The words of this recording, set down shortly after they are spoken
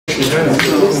Hi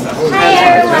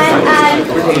everyone,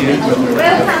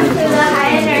 welcome to the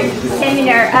High Energy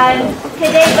Seminar.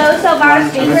 Today both of our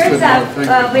speakers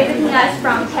are visiting us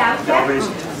from Caltech.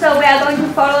 So we are going to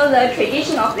follow the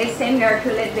tradition of this seminar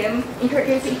to let them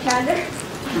introduce each other.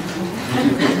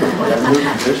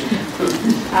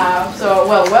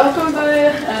 Welcome to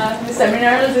the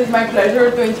seminar. It is my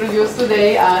pleasure to introduce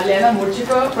today Elena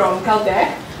Murchikova from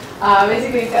Caltech.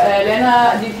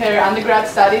 Elena did her undergrad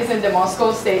studies in the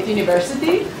Moscow State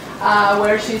University,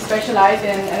 where she specialized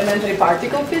in elementary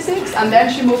particle physics, and then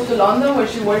she moved to London, where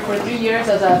she worked for 3 years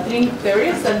as a string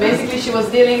theorist, and basically she was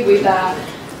dealing with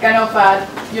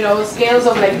scales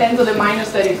of like 10 to the minus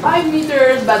 35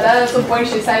 meters, but then at some point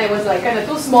she decided it was like kind of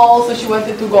too small, so she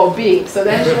wanted to go big. So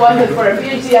then she wanted for a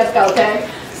PhD at Caltech,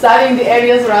 studying the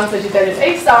areas around Sagittarius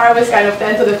A star was kind of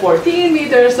 10 to the 14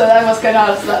 meters, so that was kind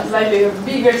of slightly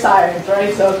bigger science,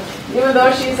 right? So even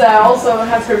though she's also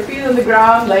has her feet on the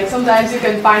ground, like sometimes you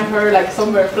can find her like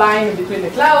somewhere flying in between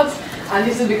the clouds. And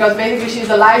this is because basically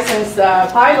she's a licensed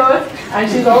pilot, and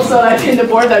she's also like in the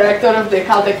board director of the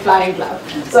Caltech Flying Club.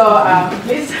 So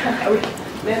please,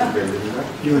 Lena.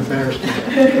 You embarrassed me.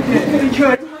 Thank you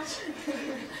very much.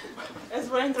 As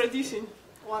we're introducing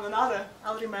one another,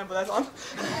 I'll remember that one.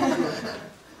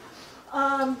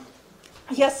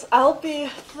 Yes, I'll be.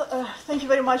 Thank you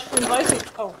very much for inviting.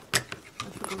 Oh.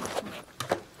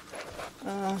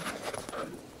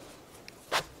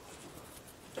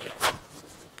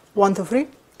 1, 2, 3.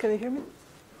 Can you hear me?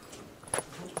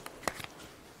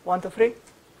 1, 2, 3.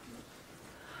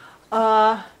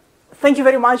 Thank you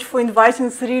very much for inviting.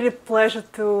 It's really a pleasure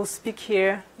to speak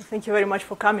here. Thank you very much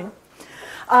for coming.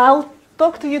 I'll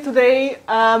talk to you today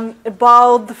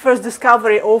about the first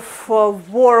discovery of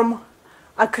warm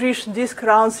accretion disk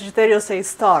around Sagittarius A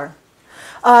star.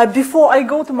 Before I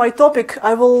go to my topic,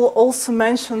 I will also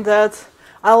mention that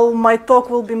my talk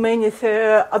will be mainly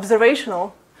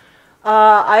observational.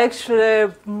 I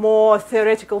actually more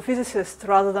theoretical physicist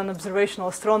rather than observational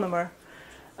astronomer.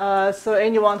 So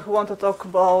anyone who wants to talk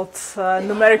about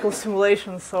numerical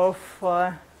simulations of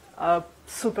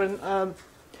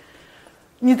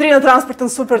neutrino transport and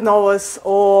supernovas,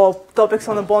 or topics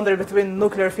on the boundary between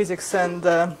nuclear physics and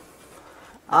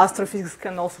astrophysics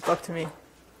can also talk to me.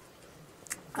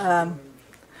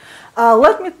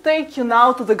 Let me take you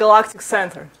now to the galactic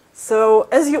center. So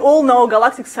as you all know,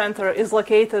 galactic center is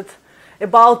located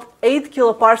about 8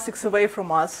 kiloparsecs away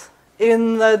from us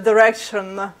in the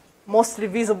direction mostly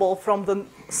visible from the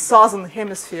southern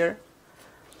hemisphere.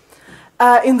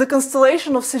 In the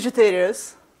constellation of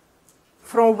Sagittarius,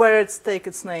 from where it's taken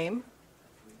its name,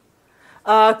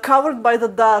 covered by the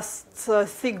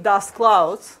thick dust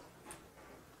clouds,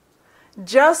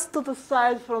 just to the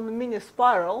side from the mini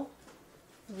spiral,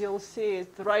 you'll see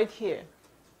it right here.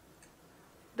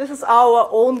 This is our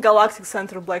own galactic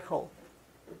center black hole.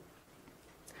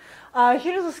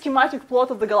 Here is a schematic plot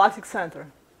of the galactic center.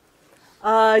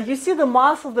 You see the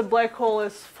mass of the black hole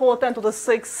is 4 ×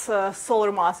 10⁶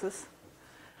 solar masses,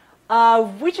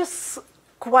 which is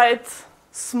quite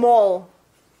small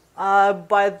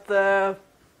by the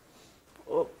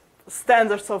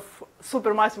standards of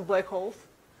supermassive black holes.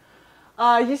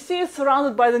 You see it's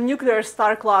surrounded by the nuclear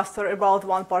star cluster about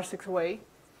 1 parsec away.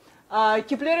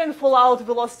 Keplerian fallout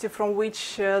velocity from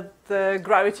which the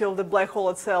gravity of the black hole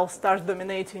itself starts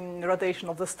dominating rotation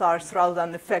of the stars rather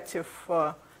than effective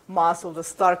mass of the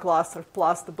star cluster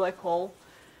plus the black hole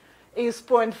is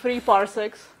 0.3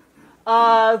 parsecs.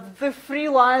 The free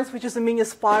lines, which is the mini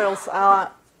spirals,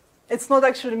 it's not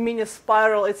actually a mini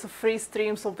spiral, it's a free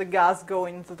streams of the gas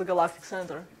going into the galactic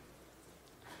center.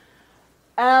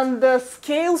 And the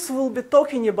scales we'll be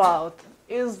talking about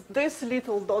is this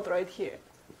little dot right here.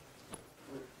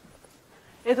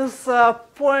 It is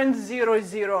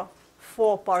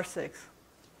 0.004 parsecs.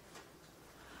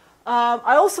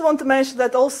 I also want to mention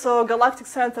that also galactic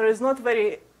center is not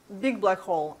very big black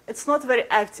hole. It's not very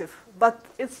active, but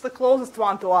it's the closest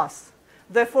one to us.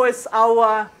 Therefore, it's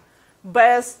our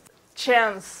best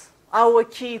chance, our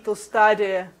key to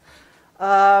study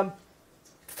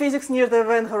physics near the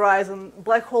event horizon,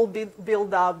 black hole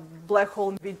build-up, black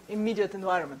hole immediate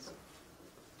environments.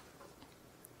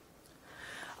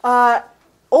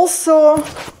 Also,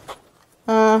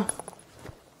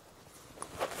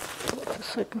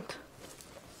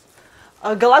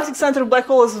 galactic center black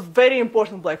hole is a very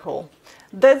important black hole.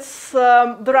 There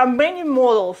are many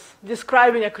models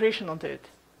describing accretion onto it.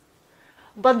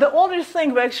 But the only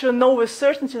thing we actually know with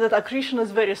certainty that accretion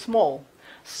is very small.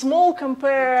 Small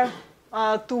compared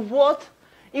to what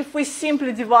if we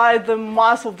simply divide the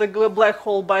mass of the black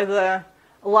hole by the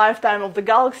lifetime of the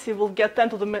galaxy, we'll get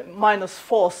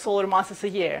 10⁻⁴ solar masses a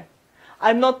year.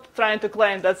 I'm not trying to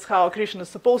claim that's how accretion is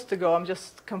supposed to go. I'm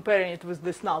just comparing it with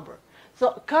this number.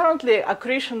 So currently,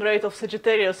 accretion rate of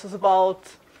Sagittarius is about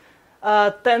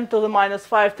 10 to the minus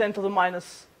 5, 10 to the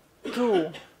minus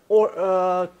 2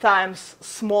 or times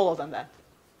smaller than that.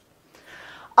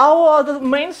 The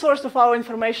main source of our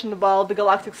information about the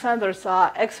galactic centers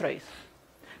are X-rays.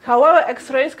 However,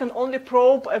 X-rays can only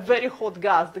probe a very hot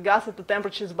gas. The gas at the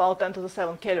temperature is about 10 to the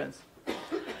 7 kelvins.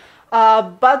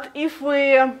 But if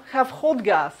we have hot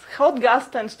gas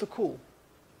tends to cool.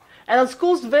 And it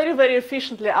cools very, very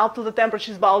efficiently up to the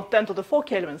temperature is about 10 to the 4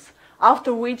 kelvins,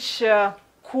 after which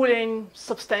cooling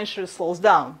substantially slows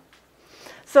down.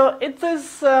 So it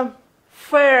is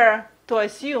fair to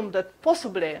assume that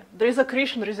possibly there is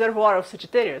accretion reservoir of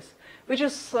Sagittarius, which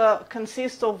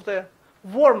consists of the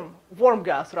warm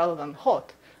gas rather than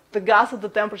hot. The gas at the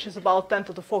temperature is about 10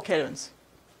 to the 4 kelvins.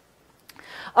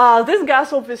 This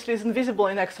gas obviously is invisible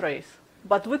in X-rays,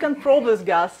 but we can probe this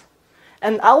gas,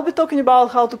 and I'll be talking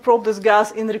about how to probe this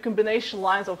gas in recombination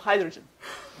lines of hydrogen.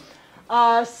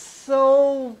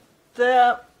 So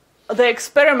the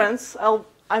experiments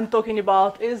I'm talking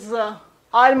about is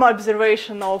ALMA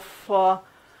observation of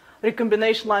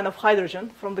recombination line of hydrogen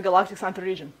from the galactic center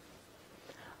region.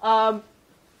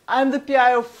 I'm the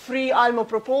PI of 3 ALMA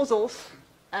proposals,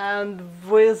 and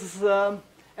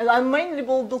I'm mainly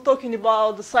will be talking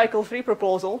about the cycle 3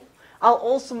 proposal. I'll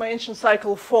also mention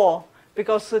cycle 4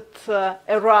 because it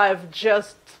arrived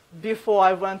just before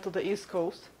I went to the East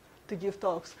Coast to give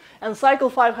talks. And cycle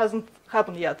 5 hasn't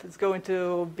happened yet. It's going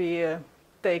to be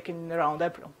taken around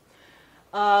April.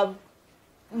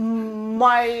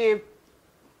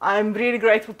 I'm really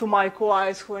grateful to my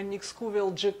co-Is who are Nick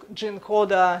Scoville, Jean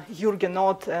Koda, Jürgen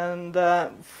Ott, and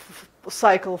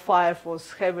cycle 5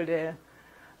 was heavily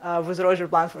with Roger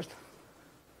Blanford.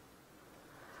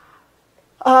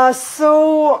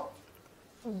 So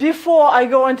before I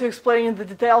go into explaining the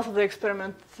details of the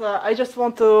experiment, I just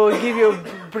want to give you a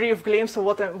brief glimpse of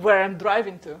where I'm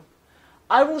driving to.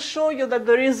 I will show you that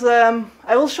there is.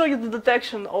 I will show you the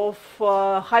detection of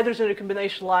hydrogen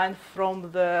recombination line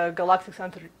from the galactic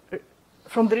center,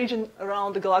 from the region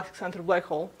around the galactic center black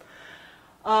hole.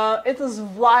 It is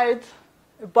wide,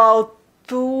 about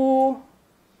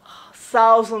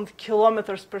 2,000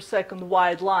 kilometers per second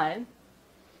wide line,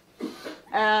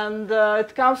 and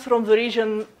it comes from the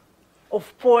region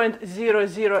of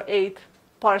 0.008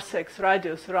 parsecs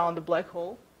radius around the black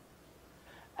hole.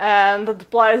 And it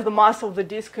applies the mass of the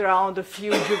disk around a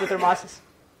few Jupiter masses.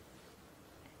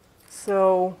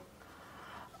 So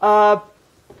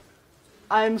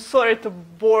I'm sorry to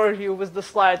bore you with the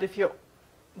slide if you're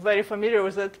very familiar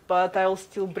with it, but I will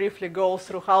still briefly go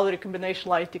through how the recombination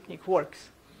line technique works.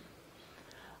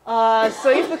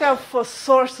 So if we have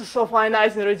sources of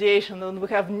ionizing radiation, and we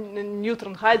have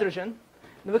neutron hydrogen,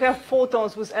 and we have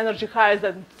photons with energy higher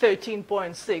than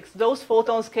 13.6, those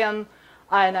photons can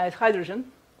ionize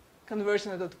hydrogen,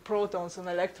 converting it to protons and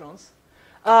electrons.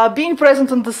 Being present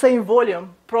in the same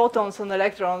volume, protons and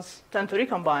electrons tend to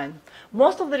recombine.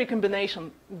 Most of the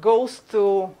recombination goes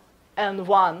to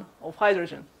N1 of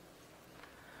hydrogen.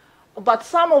 But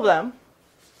some of them,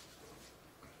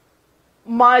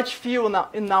 much fewer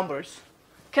in numbers,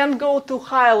 can go to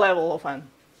higher level of N.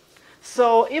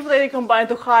 So if they recombine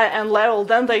to higher N level,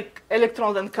 then the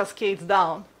electron then cascades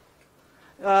down,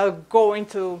 going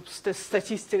to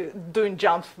doing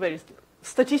jumps very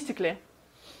statistically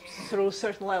through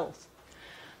certain levels.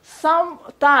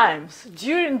 Sometimes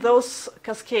during those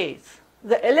cascades,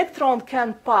 the electron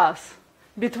can pass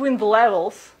between the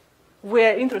levels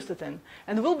we're interested in.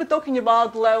 And we'll be talking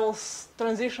about levels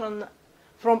transition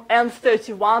from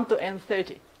N31 to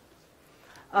N30.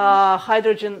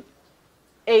 Hydrogen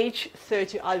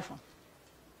H30 alpha.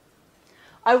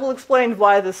 I will explain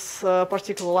why this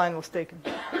particular line was taken.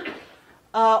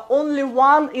 Only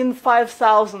 1 in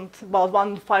 5,000, about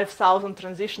 1 in 5,000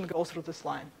 transition goes through this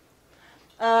line.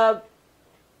 But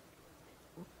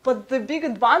the big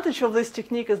advantage of this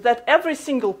technique is that every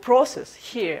single process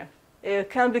here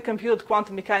can be computed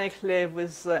quantum mechanically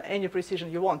with any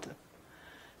precision you want to.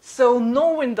 So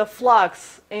knowing the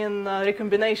flux in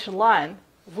recombination line,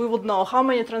 we would know how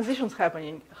many transitions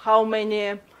happening, how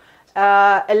many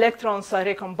electrons are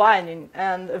recombining,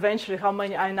 and eventually how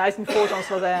many ionizing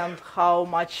photons are there and how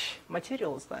much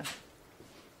material is there.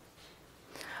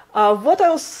 What I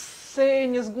was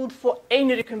saying is good for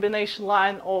any recombination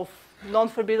line of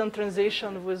non-forbidden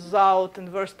transition without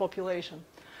inverse population.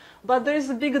 But there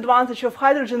is a big advantage of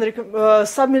hydrogen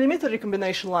sub-millimeter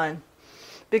recombination line,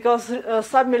 because a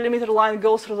sub-millimeter line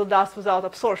goes through the dust without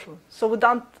absorption. So we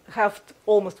don't have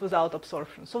almost without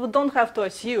absorption. So we don't have to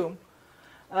assume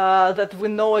that we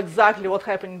know exactly what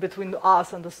happened between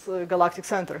us and the galactic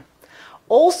center.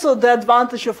 Also, the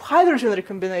advantage of hydrogen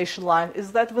recombination line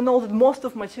is that we know that most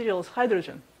of material is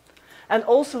hydrogen. And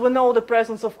also we know the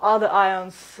presence of other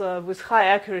ions with high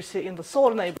accuracy in the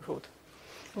solar neighborhood.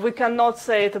 We cannot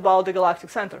say it about the galactic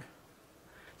center.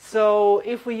 So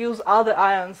if we use other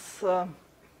ions,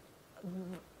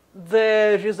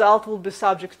 the result will be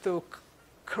subject to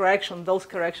correction. Those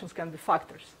corrections can be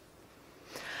factors.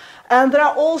 And there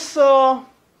are also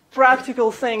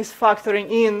practical things factoring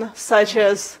in, such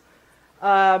as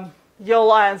your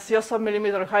lines, your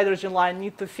sub-millimeter hydrogen line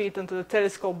need to fit into the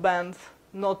telescope band,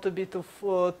 not to be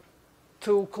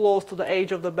too close to the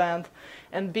edge of the band,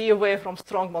 and be away from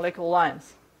strong molecular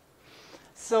lines.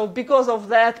 So because of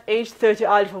that, H30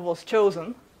 alpha was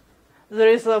chosen. There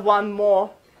is one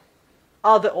more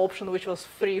other option which was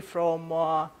free from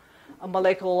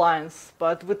molecular lines,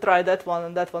 but we tried that one,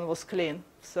 and that one was clean.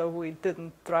 So we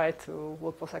didn't try to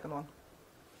look for the second one.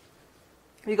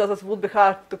 Because it would be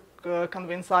hard to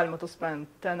convince Alma to spend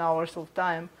 10 hours of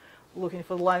time looking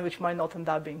for the line which might not end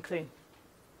up being clean.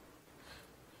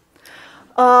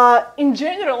 In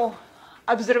general,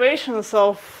 observations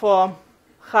of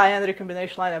high-end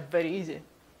recombination line are very easy.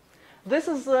 This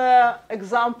is an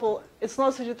example. It's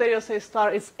not Sagittarius A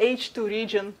star. It's H2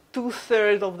 region,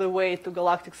 2/3 of the way to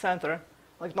galactic center.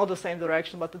 Like not the same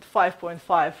direction, but at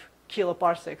 5.5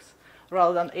 kiloparsecs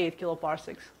rather than 8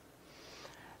 kiloparsecs.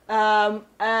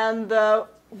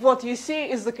 What you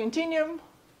see is the continuum,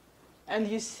 and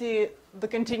you see the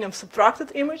continuum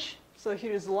subtracted image. So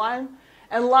here is the line,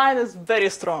 and line is very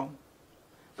strong.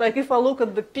 Like if I look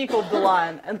at the peak of the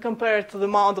line and compare it to the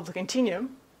amount of the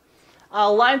continuum,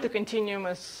 line to continuum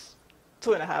is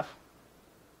 2.5,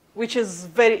 which is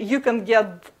very, you can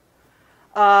get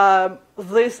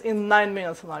this in 9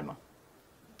 minutes on ALMA.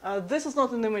 This is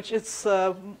not an image, it's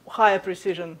higher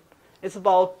precision. It's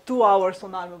about 2 hours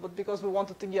on ALMA, but because we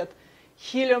wanted to get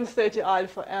helium-30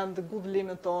 alpha and the good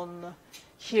limit on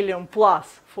helium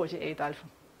plus 48 alpha.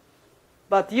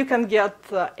 But you can get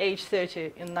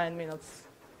H30 in 9 minutes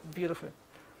beautifully.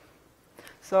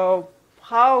 So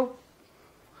how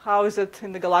is it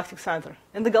in the galactic center?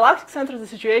 In the galactic center, the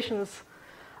situation is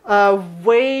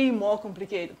way more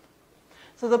complicated.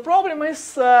 So the problem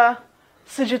is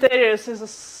Sagittarius is a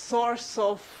source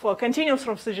of continuums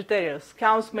from Sagittarius,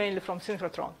 comes mainly from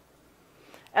synchrotron.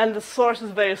 And the source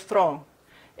is very strong.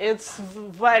 It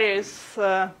varies,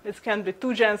 it can be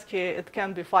 2 Jansky, it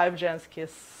can be 5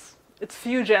 Janskys. It's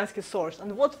few Jansky source.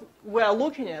 And what we are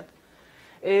looking at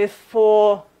is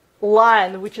for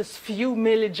line which is few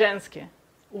milli Jansky,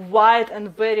 wide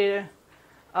and very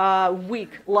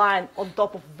weak line on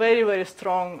top of very, very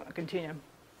strong continuum.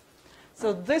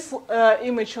 So this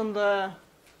image on the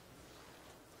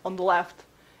left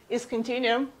is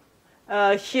continuum.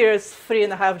 Here is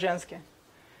 3.5 Jansky.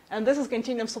 And this is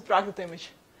continuum subtracted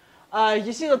image.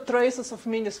 You see the traces of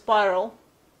mini spiral,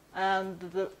 and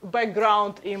the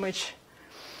background image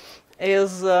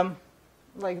is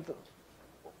like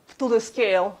to the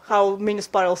scale how mini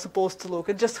spiral is supposed to look.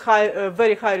 It's just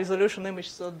very high resolution image,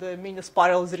 so the mini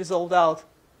spiral is resolved out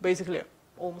basically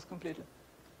almost completely.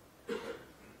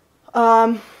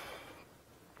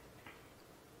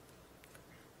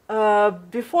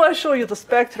 Before I show you the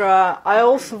spectra, I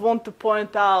also want to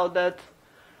point out that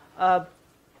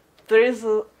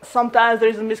sometimes there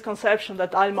is a misconception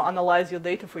that ALMA analyzes your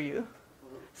data for you.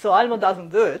 So ALMA doesn't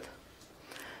do it.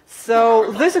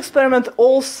 So this experiment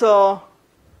also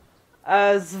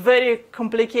is very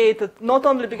complicated, not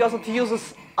only because it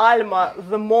uses ALMA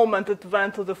the moment it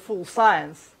went to the full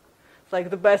science, it's like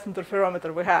the best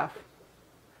interferometer we have.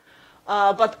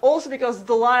 But also because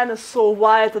the line is so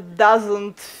wide it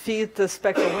doesn't fit the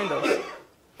spectral windows.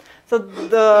 So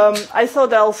I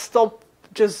thought I'll stop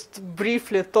just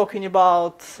briefly talking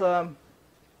about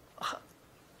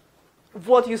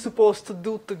what you're supposed to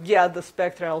do to get the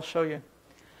spectra. I'll show you.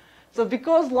 So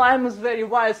because line is very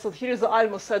wide, so here is the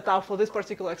ALMA setup for this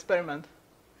particular experiment.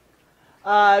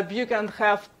 You can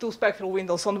have 2 spectral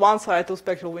windows on one side, 2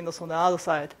 spectral windows on the other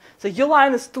side. So your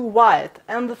line is too wide.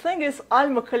 And the thing is,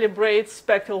 ALMA calibrates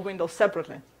spectral windows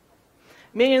separately.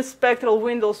 Meaning spectral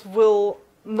windows will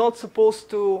not supposed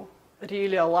to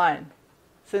really align,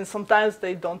 since sometimes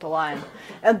they don't align.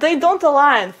 And they don't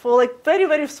align for like very,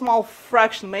 very small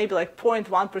fraction, maybe like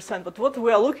 0.1%. But what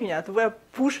we are looking at, we're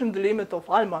pushing the limit of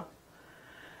ALMA,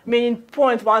 meaning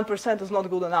 0.1% is not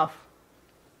good enough.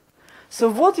 So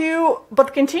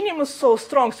but continuum is so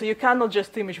strong, so you cannot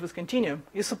just image with continuum.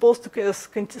 You're supposed to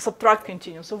subtract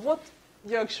continuum. So what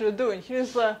you're actually doing,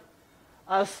 here's a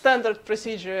standard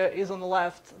procedure is on the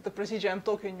left. The procedure I'm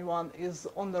talking one is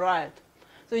on the right.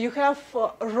 So you have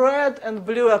red and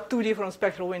blue are two different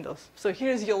spectral windows. So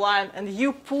here's your line, and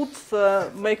you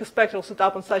make a spectral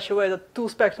setup in such a way that two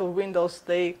spectral windows,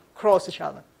 they cross each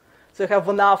other. So you have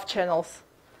enough channels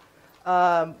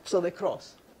so they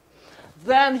cross.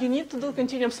 Then you need to do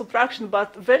continuum subtraction,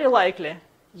 but very likely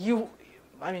you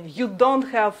don't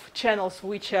have channels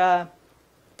which are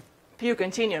pure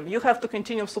continuum. You have to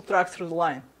continuum subtract through the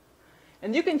line.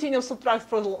 And you continuum subtract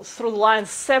through the line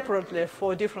separately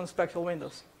for different spectral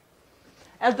windows.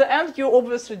 At the end, you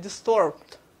obviously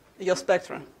distort your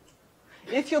spectrum.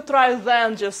 If you try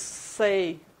then just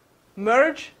say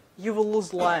merge, you will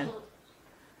lose the line.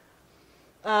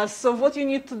 So what you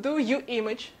need to do, you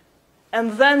image,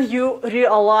 and then you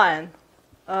realign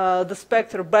the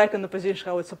spectrum back in the position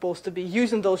how it's supposed to be,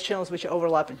 using those channels which are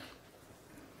overlapping.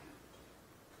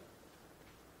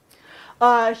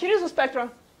 Here is the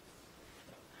spectrum.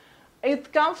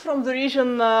 It comes from the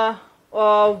region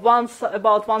about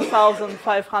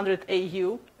 1,500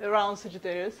 AU around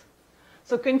Sagittarius.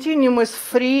 So continuum is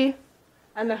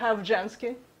 3.5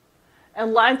 Jansky,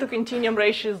 and line to continuum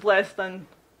ratio is less than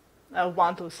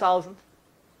 1 to 1,000.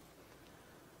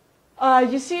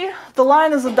 You see, the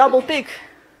line is a double peak.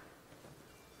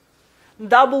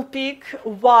 Double peak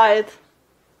wide,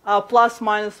 plus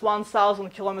minus 1,000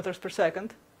 kilometers per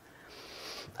second.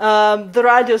 The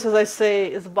radius, as I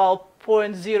say, is about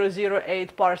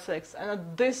 0.008 parsecs. And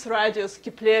at this radius,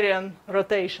 Keplerian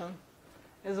rotation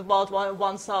is about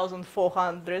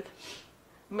 1,400,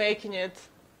 making it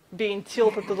being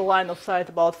tilted to the line of sight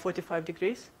about 45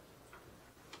 degrees.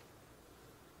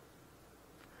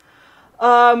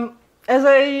 As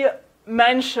I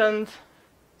mentioned,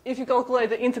 if you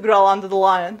calculate the integral under the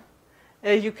line,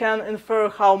 you can infer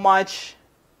how much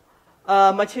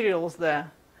material is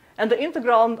there. And the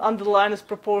integral under the line is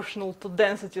proportional to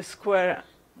density square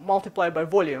multiplied by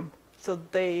volume. So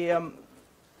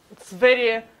it's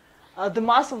very, the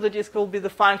mass of the disk will be the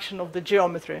function of the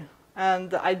geometry.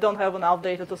 And I don't have enough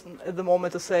data at the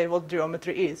moment to say what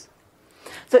geometry is.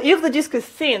 So if the disk is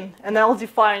thin, and I'll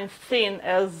define thin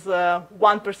as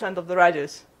 1% of the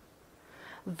radius,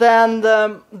 then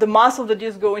the mass of the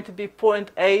disk is going to be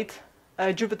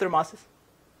 0.8 Jupiter masses,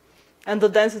 and the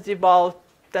density about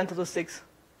 10 to the 6.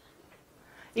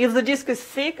 If the disk is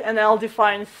thick, and I'll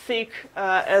define thick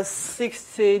as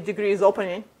 60 degrees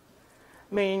opening,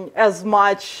 meaning as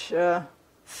much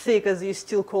thick as you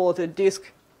still call it a disk,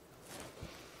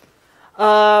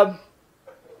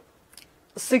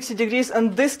 60 degrees,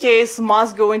 in this case,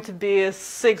 mass going to be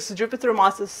 6 Jupiter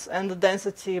masses, and the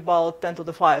density about 10 to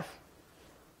the 5.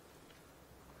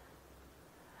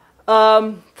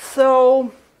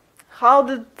 So how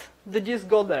did the disk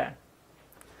go there?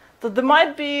 So there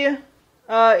might be,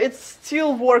 it's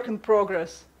still work in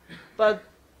progress, but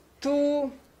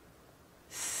two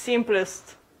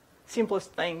simplest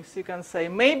things you can say.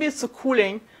 Maybe it's a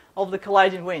cooling of the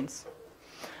colliding winds.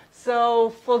 So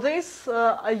for this,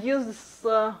 I use this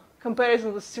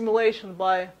comparison with simulation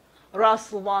by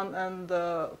Russell 1 and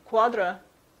Quadra,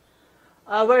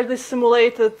 where they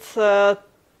simulated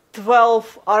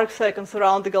 12 arc seconds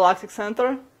around the galactic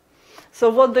center. So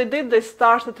what they did, they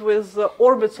started with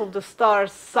orbits of the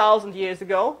stars 1,000 years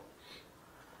ago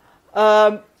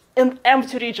in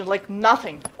empty region, like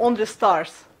nothing, only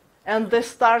stars. And the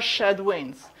stars shed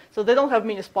winds. So they don't have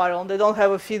mini-spiral, and they don't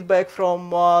have a feedback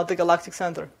from the galactic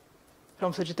center,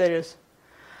 from Sagittarius.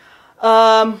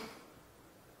 And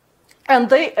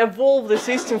they evolved the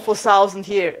system for 1,000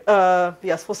 years.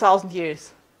 Yes, for 1,000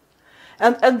 years.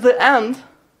 And at the end,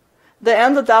 they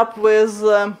ended up with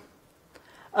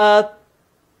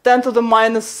 10 to the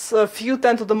minus, a few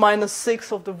 10 to the minus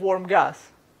 6 of the warm gas.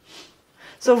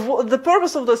 So the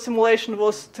purpose of the simulation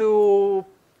was to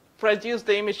produce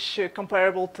the image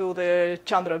comparable to the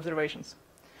Chandra observations.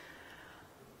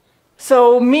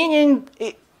 So meaning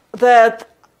that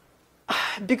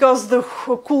because the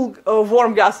cool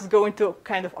warm gas is going to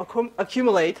kind of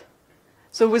accumulate,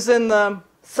 so within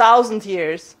 1,000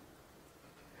 years,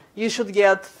 you should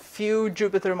get few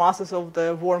Jupiter masses of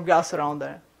the warm gas around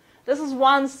there. This is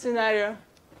one scenario.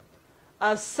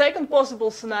 A second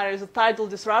possible scenario is the tidal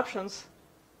disruptions.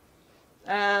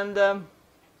 And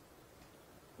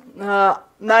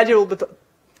Nadia will be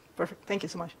perfect. Thank you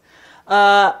so much.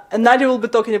 And Nadia will be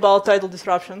talking about tidal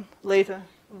disruption later.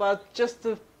 But just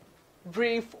a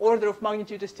brief order of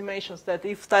magnitude estimations that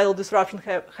if tidal disruption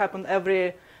happen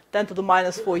every 10 to the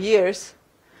minus 4 years,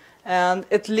 and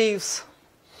it leaves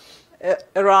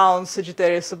around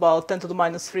Sagittarius about 10 to the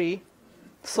minus 3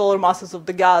 solar masses of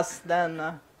the gas,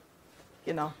 then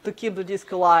to keep the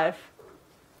disk alive,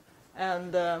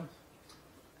 and the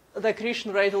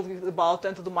accretion rate will be about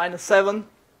 10 to the minus 7,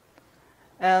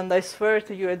 And I swear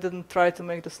to you, I didn't try to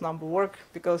make this number work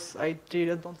because I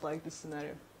really don't like this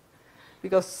scenario.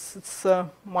 Because it's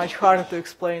much harder to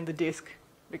explain the disk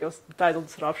because the tidal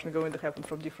disruption is going to happen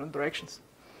from different directions.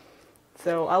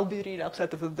 So I'll be really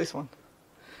upset with this one.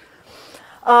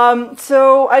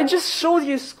 So I just showed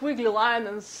you a squiggly line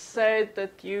and said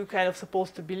that you kind of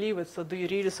supposed to believe it. So do you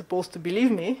really supposed to believe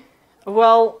me?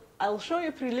 Well, I'll show you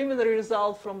a preliminary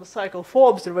result from the cycle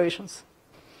 4 observations.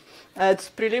 It's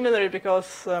preliminary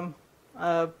because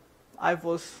I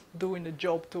was doing a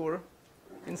job tour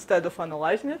instead of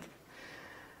analyzing it.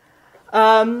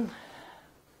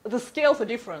 The scales are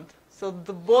different. So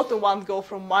the bottom one go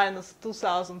from minus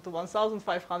 2,000 to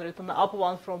 1,500, and the upper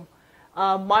one from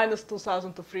minus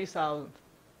 2,000 to 3,000.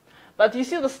 But you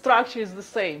see the structure is the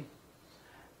same.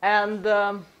 And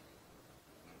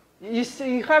you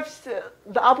see you have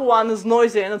the upper one is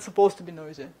noisy, and it's supposed to be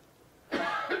noisy.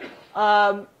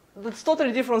 That's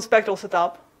totally different spectral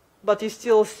setup, but you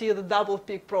still see the double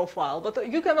peak profile. But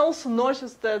you can also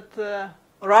notice that the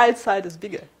right side is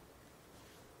bigger.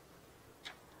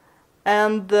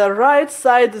 And the right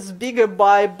side is bigger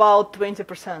by about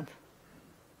 20%.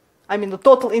 I mean, the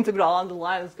total integral on the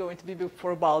line is going to be big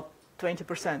for about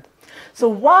 20%. So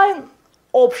one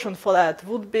option for that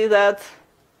would be that,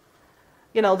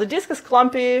 you know, the disk is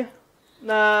clumpy.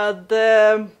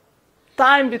 The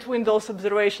time between those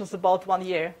observations is about 1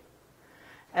 year.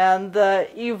 And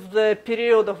if the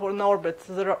period of an orbit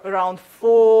is around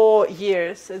 4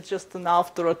 years, it's just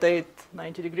enough to rotate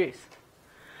 90 degrees.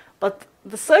 But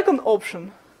the second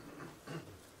option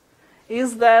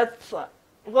is that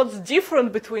what's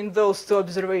different between those two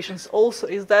observations also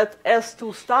is that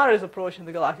S2 star is approaching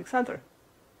the galactic center.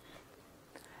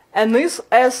 And this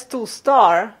S2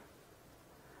 star,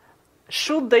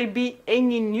 should there be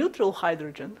any neutral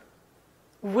hydrogen,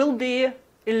 will be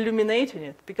illuminating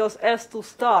it, because S2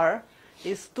 star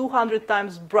is 200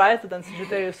 times brighter than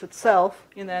Sagittarius itself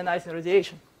in ionizing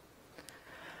radiation.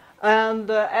 And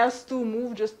S2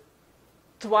 moves just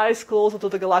twice closer to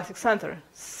the galactic center.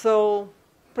 So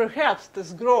perhaps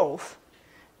this growth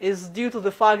is due to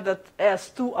the fact that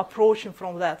S2 approaching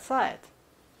from that side.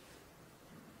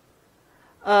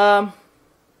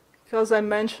 Because I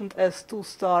mentioned S2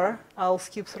 star, I'll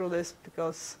skip through this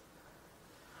because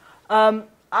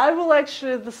I will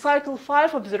actually, the cycle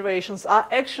 5 observations are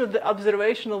actually the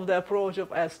observation of the approach of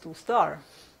S2 star.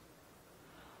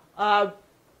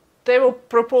 They were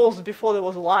proposed before there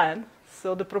was a line.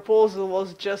 So the proposal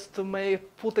was just to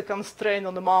put a constraint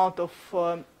on the amount of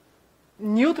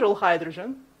neutral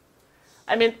hydrogen.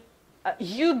 I mean,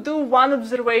 you do one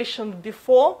observation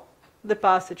before the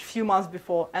passage, few months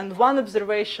before, and one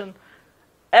observation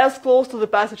as close to the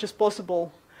passage as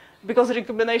possible, because the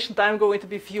recombination time is going to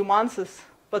be few months,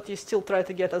 but you still try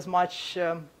to get as much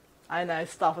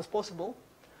ionized stuff as possible.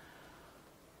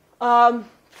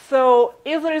 So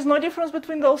if there is no difference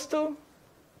between those two,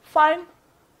 fine.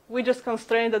 We just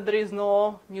constrain that there is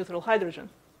no neutral hydrogen.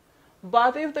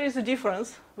 But if there is a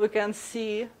difference, we can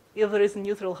see if there is a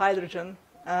neutral hydrogen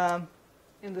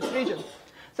in this region.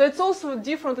 So it's also a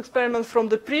different experiment from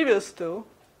the previous two,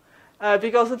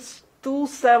 because it's 2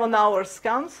 7-hour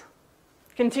scans,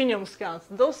 continuum scans.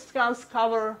 Those scans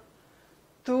cover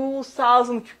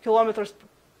 20,000 kilometers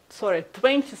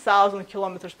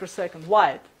per second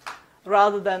wide,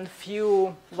 rather than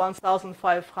few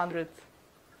 1,500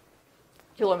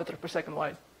 kilometers per second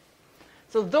wide.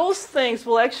 So those things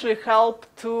will actually help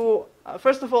to,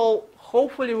 first of all,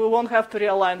 hopefully we won't have to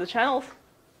realign the channels.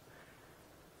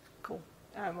 Cool,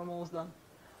 I'm almost done.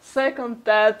 Second,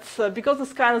 that because the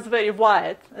scan is very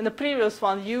wide, in the previous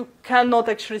one you cannot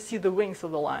actually see the wings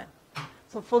of the line.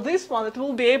 So for this one, it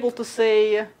will be able to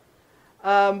say,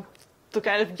 to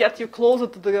kind of get you closer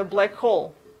to the black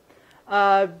hole.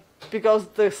 Because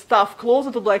the stuff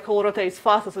closer to the black hole rotates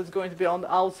faster, so it's going to be on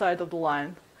the outside of the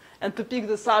line. And to pick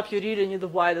this up, you really need a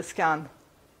wider scan.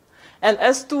 And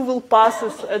S2 will pass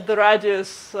us at the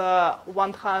radius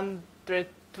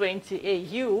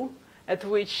 120 AU, at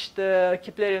which the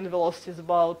Keplerian velocity is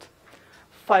about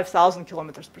 5,000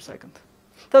 kilometers per second.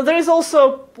 So there is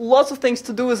also lots of things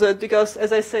to do with it, because,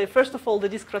 as I say, first of all, the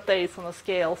disk rotates on a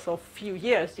scale, so few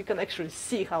years, you can actually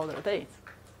see how it rotates.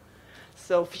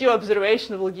 So few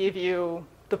observations will give you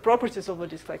the properties of the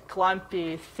disk, like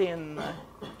clumpy, thin,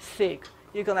 thick.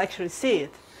 You can actually see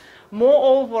it.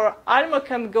 Moreover, ALMA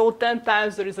can go 10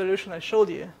 times the resolution I showed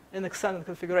you in extended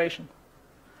configuration.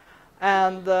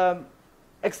 And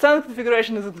extended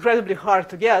configuration is incredibly hard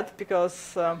to get,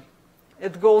 because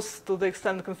it goes to the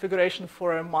extended configuration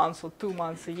for a month or 2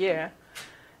 months a year.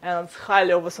 And it's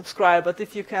highly oversubscribed. But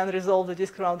if you can resolve the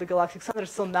disk around the galactic center,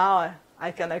 so now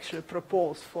I can actually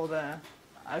propose for the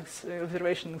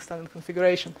observation extended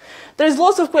configuration. There's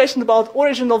lots of questions about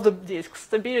origin of the disk,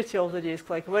 stability of the disk,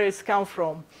 like where it's come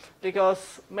from,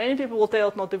 because many people will tell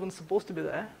it's not even supposed to be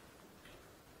there.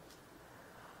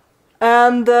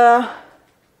 And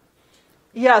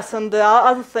yes, and the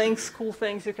other things, cool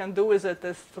things you can do with it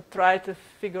is to try to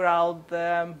figure out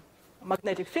the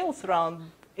magnetic fields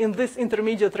around in this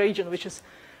intermediate region, which is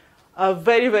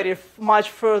very, very much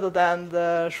further than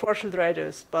the Schwarzschild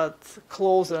radius, but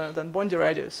closer than Bondi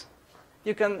radius.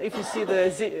 You can, if you see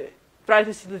the try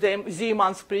to see the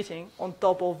Zeeman splitting on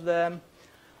top of the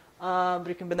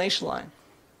recombination line.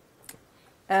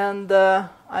 And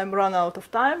I'm run out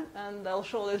of time, and I'll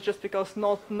show this just because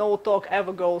no talk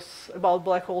ever goes about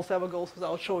black holes ever goes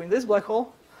without showing this black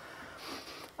hole.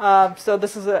 So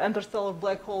this is an interstellar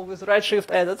black hole with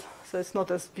redshift added, so it's not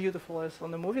as beautiful as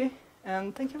on the movie.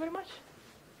 And thank you very much.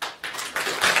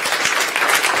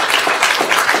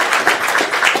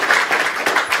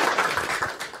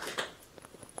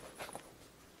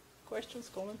 Questions,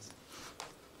 comments?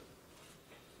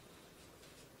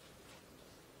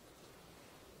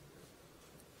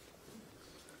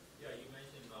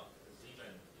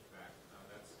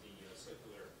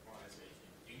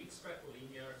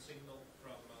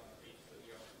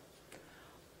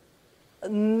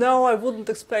 No, I wouldn't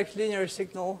expect linear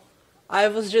signal. I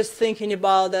was just thinking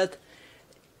about that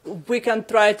we can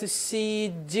try to see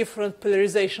different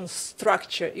polarization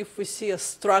structure. If we see a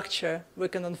structure, we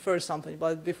can infer something,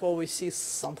 but before we see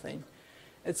something,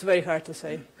 it's very hard to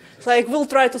say. It's like we'll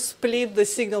try to split the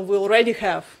signal we already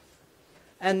have,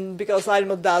 and because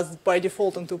ALMA does by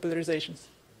default in two polarizations.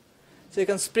 So you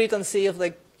can split and see if,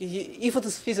 like, if it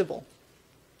is feasible.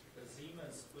 The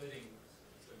Zeeman splitting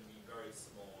is going to be very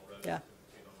small relative Yeah. to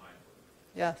the line.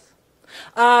 Yes.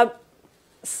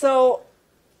 So,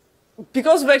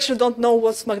 because we actually don't know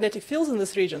what's magnetic fields in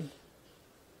this region,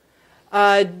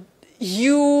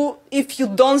 if you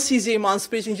don't see Zeeman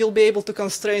splitting, you'll be able to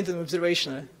constrain them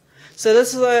observationally. So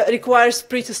this requires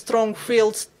pretty strong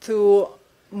fields to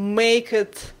make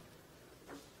it,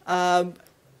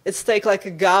 it's take like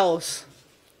a Gauss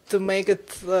to make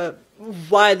it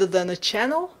wider than a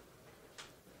channel.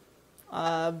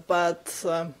 But,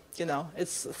 you know,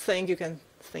 it's a thing you can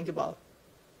think about.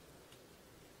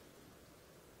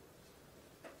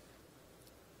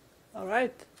 All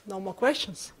right, no more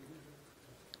questions.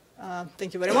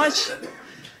 Thank you very much.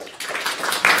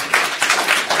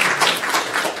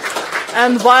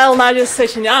 And while Nadia is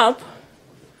setting up,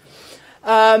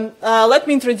 let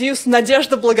me introduce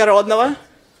Nadezhda Blagorodnova.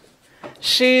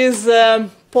 She is a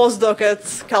postdoc at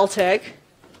Caltech.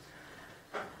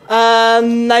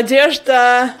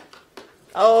 Nadezhda,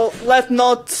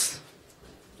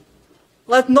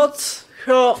 let not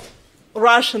her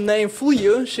Russian name fool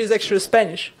you. She's actually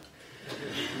Spanish.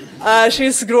 She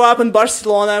grew up in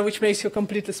Barcelona, which makes her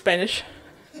completely Spanish.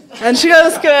 And she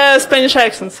has a Spanish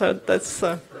accent, so that's...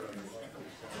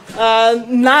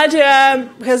 Nadia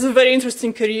has a very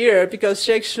interesting career because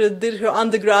she actually did her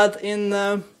undergrad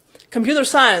in computer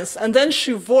science, and then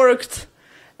she worked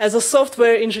as a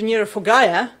software engineer for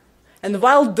Gaia, and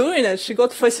while doing it, she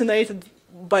got fascinated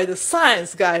by the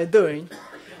science Gaia doing.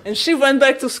 And she went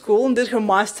back to school and did her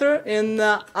master in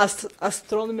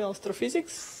astronomy,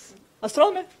 astrophysics?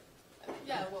 Astronomy?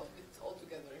 Yeah, well, it's all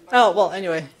together. Oh, well,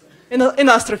 anyway, in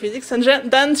astrophysics.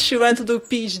 And then she went to do a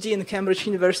PhD in Cambridge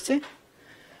University.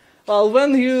 Well,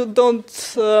 when you don't...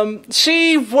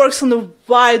 she works on a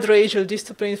wide range of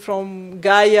disciplines, from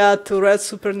Gaia to red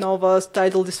supernovas,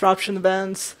 tidal disruption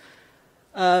events.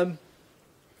 And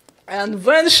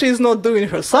when she's not doing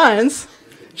her science,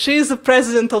 she is the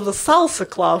president of the Salsa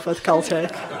Club at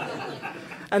Caltech.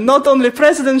 And not only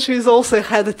president, she's also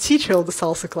head teacher of the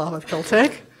Salsa Club at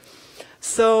Caltech.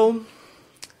 So,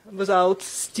 without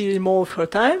stealing more of her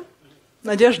time,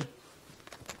 Nadezhda.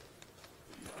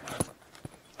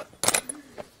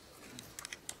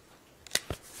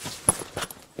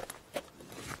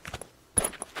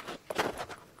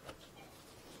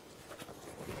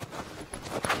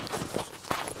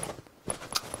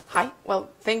 Hi. Well,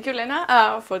 thank you,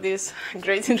 Elena, for this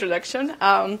great introduction.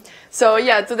 So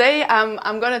yeah, today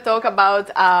I'm going to talk about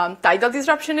tidal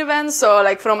disruption events. So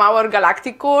like from our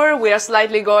galactic core, we are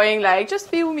slightly going like just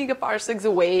few megaparsecs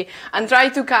away and try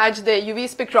to catch the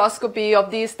UV spectroscopy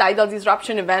of this tidal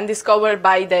disruption event discovered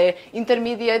by the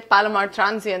Intermediate Palomar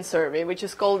Transient Survey, which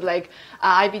is called like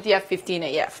IPTF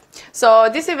 15AF. So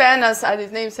this event, as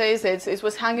its name says, it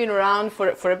was hanging around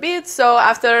for a bit. So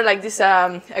after like this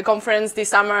a conference this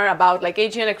summer about about like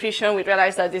AGN accretion, we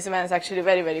realized that this event is actually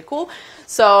very, very cool.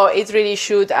 So it really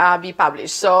should be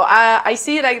published. So I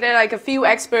see like there are like a few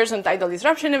experts on tidal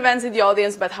disruption events in the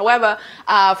audience, but however,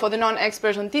 for the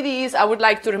non-experts on TDEs, I would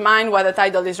like to remind what a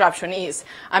tidal disruption is.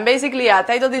 And basically, a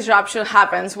tidal disruption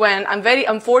happens when a very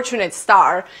unfortunate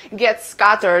star gets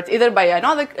scattered either by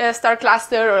another star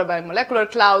cluster or by a molecular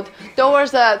cloud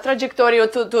towards the trajectory or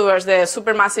towards the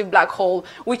supermassive black hole,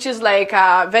 which is like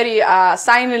very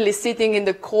silently sitting in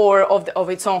the core of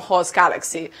its own host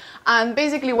galaxy. And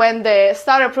basically, when the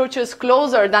star approaches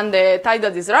closer than the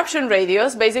tidal disruption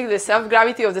radius, basically the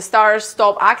self-gravity of the stars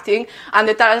stop acting, and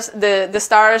the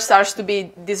star starts to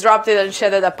be disrupted and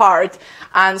shedded apart,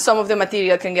 and some of the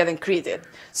material can get accreted.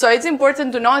 So it's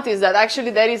important to notice that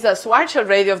actually there is a Schwarzschild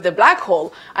radius of the black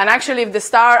hole, and actually if the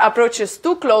star approaches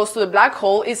too close to the black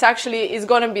hole, it's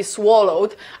going to be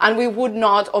swallowed, and we would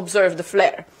not observe the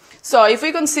flare. So if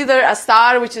we consider a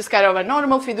star which is kind of a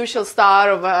normal fiducial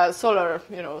star of a solar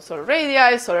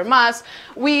radii, solar mass,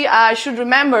 we should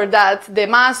remember that the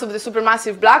mass of the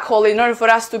supermassive black hole, in order for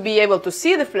us to be able to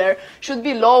see the flare, should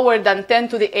be lower than 10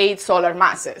 to the 8 solar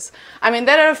masses. I mean,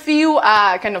 there are a few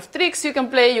kind of tricks you can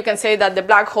play. You can say that the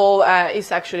black hole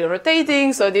is actually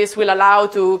rotating, so this will allow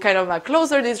to kind of a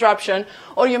closer disruption.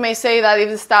 Or you may say that if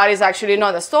the star is actually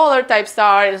not a solar type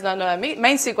star, it's not a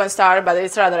main sequence star, but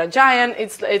it's rather a giant,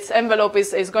 its envelope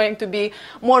is going to be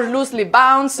more loosely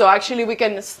bound, so actually we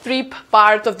can strip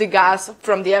part of the gas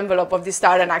from the envelope of the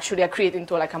star and actually accrete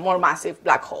into like a more massive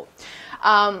black hole.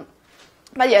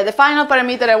 But yeah, the final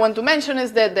parameter I want to mention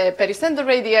is the pericenter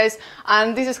radius,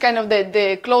 and this is kind of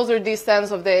the closer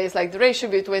distance of it's like the ratio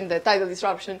between the tidal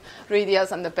disruption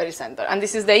radius and the pericenter. And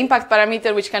this is the impact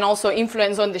parameter, which can also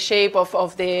influence on the shape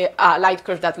of the light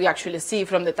curve that we actually see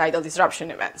from the tidal disruption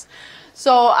events.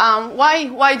 So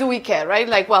why do we care, right?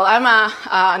 Like, well, I'm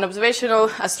an observational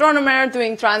astronomer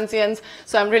doing transients,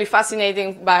 so I'm really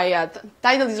fascinated by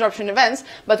tidal disruption events,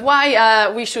 but why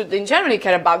we should in general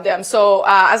care about them. So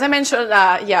as I mentioned,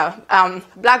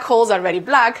 black holes are very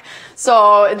black,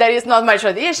 so there is not much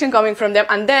radiation coming from them,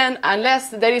 and then unless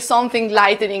there is something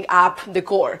lightening up the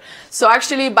core. So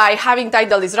actually by having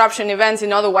tidal disruption events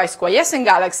in otherwise quiescent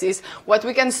galaxies, what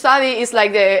we can study is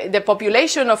like the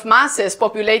population of masses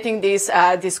populating these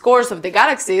cores of the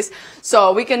galaxies.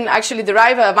 So we can actually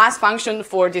derive a mass function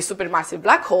for the supermassive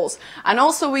black holes. And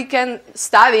also we can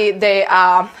study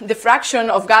the fraction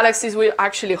of galaxies will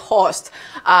actually host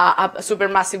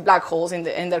supermassive black holes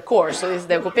in their core. So this is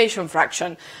the occupation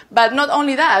fraction. But not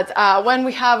only that, when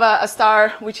we have a star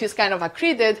which is kind of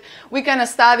accreted, we can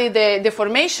study the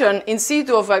formation in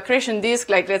situ of a accretion disk,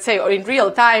 like let's say, or in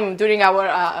real time during our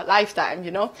lifetime,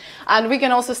 you know. And we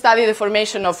can also study the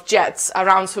formation of jets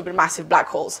around supermassive black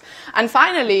holes. And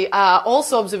finally,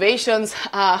 also observations,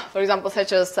 for example,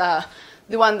 such as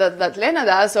the one that Elena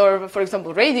does, or for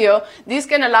example, radio, these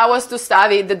can allow us to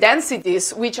study the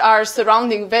densities which are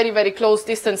surrounding very, very close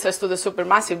distances to the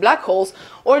supermassive black holes,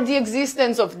 or the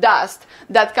existence of dust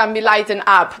that can be lightened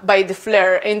up by the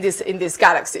flare in these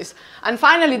galaxies. And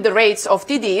finally, the rates of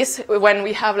TDs, when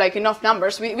we have like enough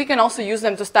numbers, we can also use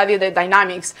them to study the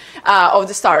dynamics of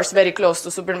the stars very close to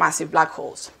supermassive black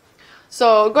holes.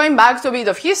 So going back to a bit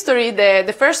of history,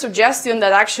 the first suggestion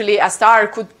that actually a star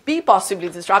could be possibly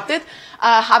disrupted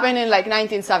happened in like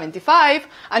 1975,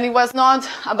 and it was not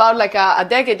about like a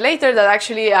decade later that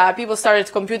actually people started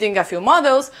computing a few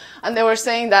models, and they were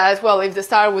saying that, well, if the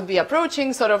star would be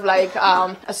approaching, sort of like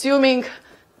assuming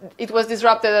it was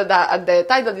disrupted at the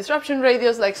tidal disruption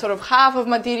radius, like sort of half of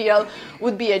material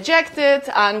would be ejected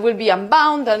and would be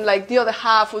unbound, and like the other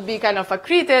half would be kind of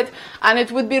accreted, and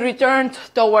it would be returned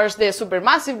towards the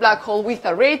supermassive black hole with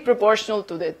a rate proportional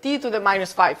to the t to the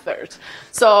minus 5/3.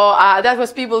 So that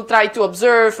was people tried to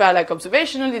observe, like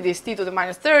observationally, this t to the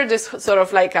minus third, this sort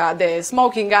of like the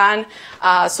smoking gun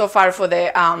so far for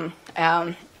the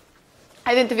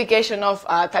identification of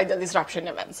tidal disruption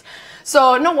events.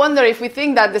 So no wonder if we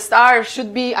think that the star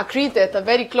should be accreted a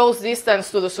very close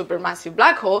distance to the supermassive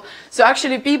black hole. So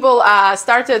actually people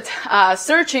started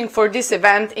searching for this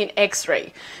event in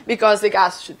X-ray, because the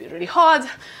gas should be really hot.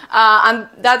 And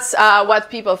that's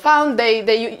what people found.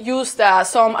 They used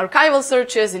some archival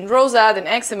searches in ROSAT and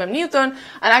XMM Newton,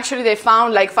 and actually they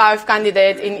found like 5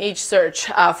 candidates in each search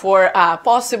for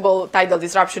possible tidal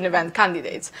disruption event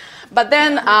candidates. But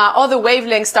then other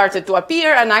wavelengths started to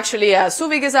appear, and actually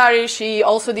Suvi Ghezari, she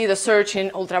also did a search in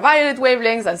ultraviolet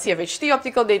wavelengths and CFHT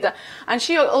optical data, and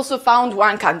she also found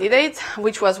one candidate,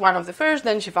 which was one of the first,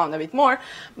 then she found a bit more.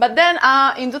 But then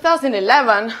in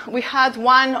 2011, we had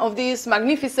one of these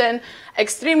magnificent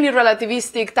extremely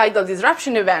relativistic tidal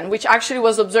disruption event, which actually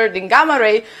was observed in gamma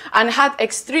ray and had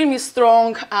extremely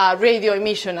strong radio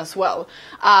emission as well.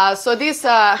 So this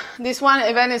one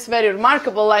event is very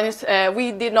remarkable, and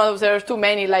we did not observe too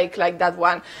many like that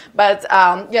one. But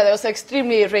yeah, it was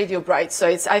extremely radio bright. So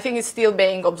I think it's still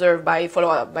being observed by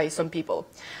follow-up by some people.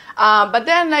 But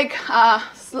then,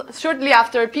 shortly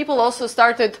after, people also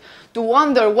started to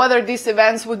wonder whether these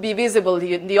events would be visible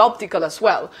in the optical as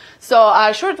well. So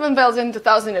Shortman-Wells in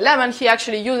 2011, he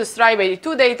actually used Stripe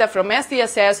 82 data from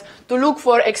SDSS to look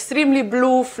for extremely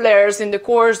blue flares in the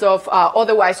cores of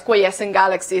otherwise quiescent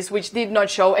galaxies, which did not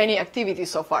show any activity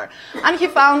so far. And he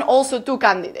found also 2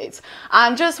 candidates.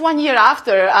 And just 1 year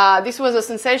after, this was a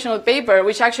sensational paper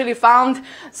which actually found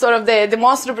sort of the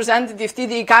most representative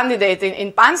TD candidate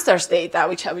in Pan-STARRS data,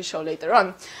 which I will show later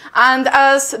on. And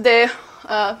as the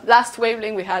last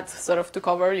wavelength we had sort of to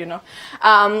cover,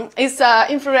 is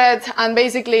infrared, and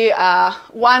basically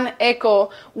one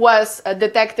echo was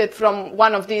detected from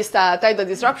one of these tidal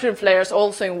disruption flares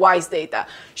also in WISE data,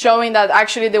 showing that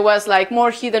actually there was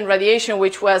more hidden radiation,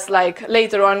 which was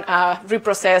later on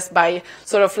reprocessed by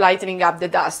sort of lightening up the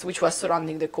dust which was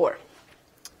surrounding the core.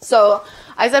 So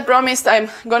as I promised, I'm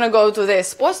going to go to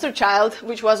this poster child,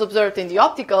 which was observed in the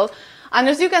optical. And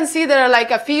as you can see, there are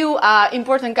a few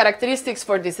important characteristics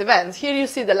for this event. Here you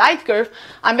see the light curve,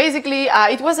 and basically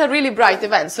it was a really bright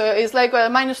event. So it's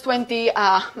minus 20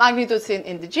 magnitudes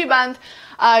in the G band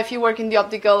if you work in the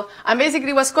optical, and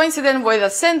basically was coincident with the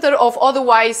center of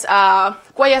otherwise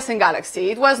quiescent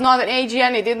galaxy. It was not an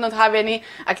AGN, it did not have any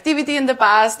activity in the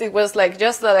past, it was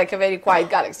just a very quiet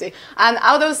galaxy. And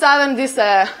out of a sudden, this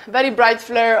very bright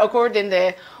flare occurred in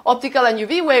the optical and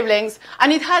UV wavelengths,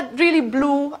 and it had really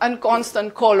blue and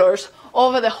constant colors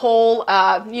over the whole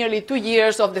nearly 2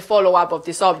 years of the follow-up of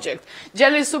this object.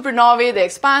 Generally, supernovae, they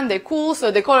expand, they cool,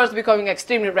 so the colors becoming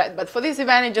extremely red. But for this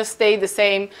event, it just stayed the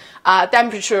same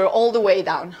temperature all the way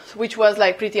down, which was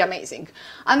pretty amazing.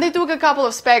 And they took a couple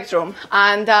of spectrum,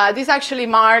 and this actually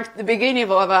marked the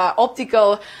beginning of an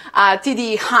optical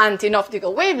TD hunt in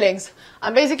optical wavelengths.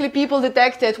 And basically, people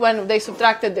detected, when they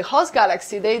subtracted the host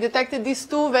galaxy, they detected these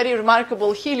 2 very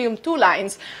remarkable helium-2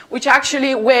 lines, which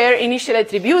actually were initially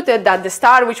attributed that the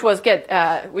star which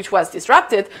was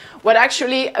disrupted were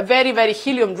actually very, very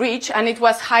helium-rich, and it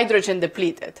was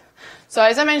hydrogen-depleted. So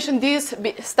as I mentioned, this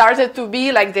started to be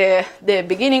the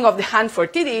beginning of the hunt for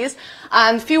TDs,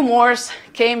 and few more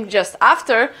came just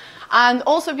after. And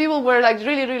also people were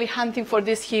really, really hunting for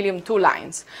these helium-2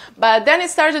 lines. But then it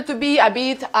started to be a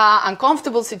bit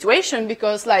uncomfortable situation,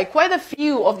 because quite a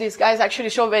few of these guys actually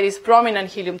show very prominent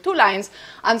helium-2 lines,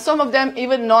 and some of them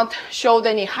even not showed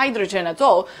any hydrogen at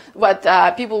all, what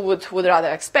people would rather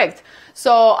expect.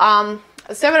 So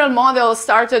several models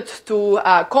started to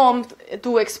come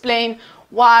to explain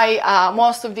why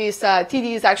most of these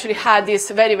TDs actually had these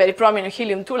very, very prominent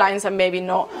helium-2 lines and maybe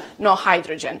no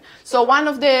hydrogen. So one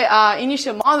of the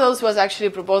initial models was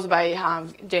actually proposed by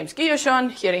James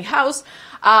Guillochon here in house.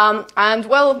 And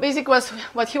well, basically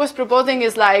what he was proposing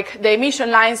is the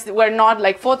emission lines were not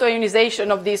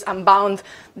photoionization of this unbound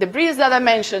debris that I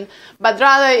mentioned, but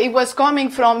rather it was coming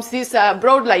from these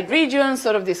broad light regions,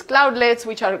 sort of these cloudlets,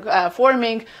 which are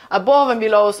forming above and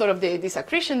below sort of this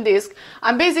accretion disk.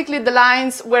 And basically the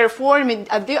lines were forming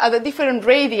at a different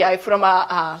radii from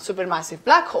a supermassive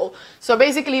black hole. So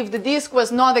basically, if the disk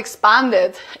was not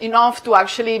expanded enough to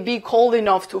actually be cold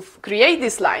enough to create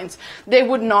these lines, they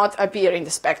would not appear in the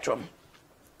spectrum.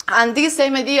 And this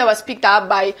same idea was picked up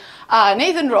by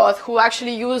Nathan Roth, who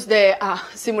actually used the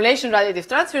simulation, radiative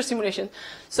transfer simulation,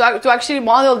 so to actually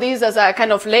model these as a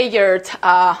kind of layered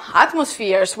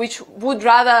atmospheres, which would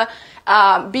rather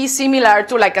be similar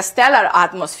to a stellar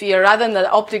atmosphere rather than an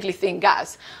optically thin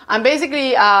gas. And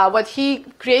basically what he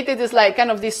created is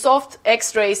kind of these soft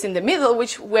X-rays in the middle,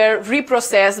 which were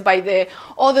reprocessed by the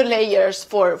other layers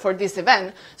for this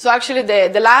event. So actually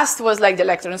the last was the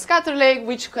electron scatter leg,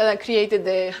 which created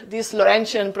this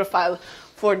Lorentzian profile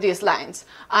for these lines.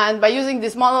 And by using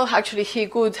this model, actually he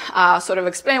could sort of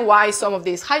explain why some of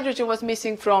this hydrogen was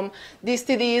missing from these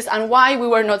TDs, and why we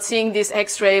were not seeing this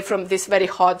X-ray from this very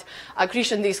hot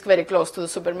accretion disk very close to the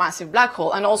supermassive black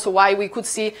hole, and also why we could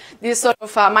see this sort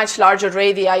of much larger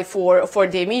radii for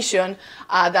the emission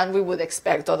than we would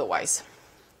expect otherwise.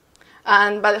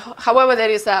 But however, there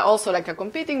is also like a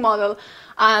competing model.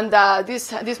 And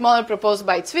this model proposed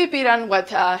by Tzvipiran, what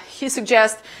he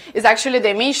suggests is actually the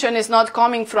emission is not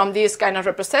coming from this kind of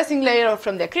reprocessing layer or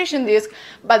from the accretion disk,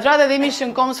 but rather the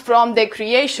emission comes from the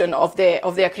creation of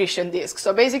the accretion disk.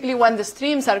 So basically, when the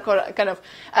streams are kind of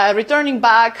returning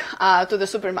back to the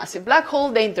supermassive black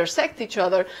hole, they intersect each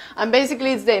other, and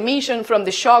basically it's the emission from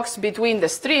the shocks between the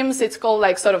streams. It's called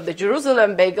like sort of the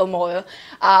Jerusalem bagel model.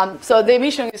 So the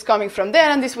emission is coming from there,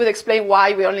 and this would explain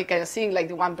why we're only kind of seeing like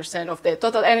the 1% of the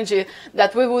total energy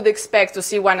that we would expect to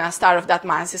see when a star of that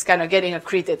mass is kind of getting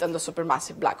accreted on the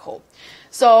supermassive black hole.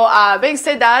 So being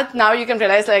said that, now you can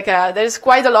realize like there's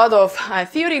quite a lot of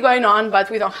theory going on, but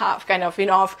we don't have kind of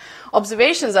enough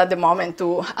observations at the moment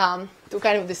to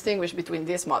kind of distinguish between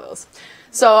these models.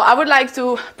 So I would like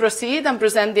to proceed and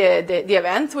present the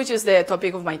event, which is the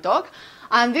topic of my talk.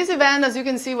 And this event, as you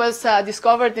can see, was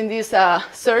discovered in this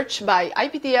search by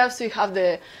IPTF. So you have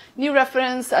the new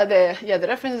reference, the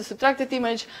reference is subtracted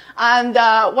image. And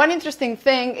one interesting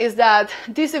thing is that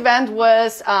this event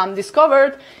was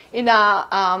discovered in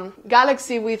a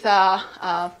galaxy with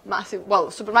a massive,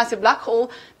 supermassive black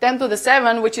hole, 10 to the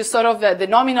 7, which is sort of the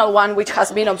nominal one which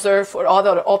has been observed for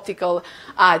other optical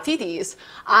TDs.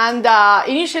 And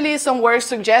initially, some work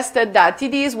suggested that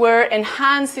TDs were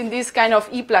enhanced in this kind of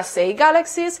E+A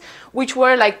galaxies, which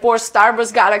were like poor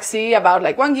starburst galaxy, about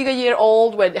like 1 gigayear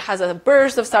old, where it has a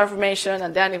burst of star formation,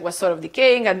 and then it was sort of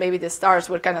decaying, and maybe the stars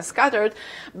were kind of scattered.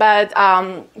 But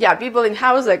people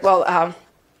in-house, like,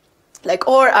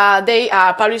 they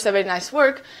published a very nice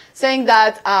work saying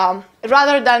that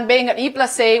rather than being an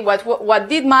E+A, what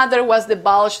did matter was the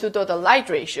bulge to total light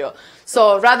ratio.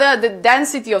 So rather, the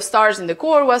density of stars in the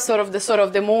core was sort of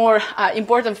the more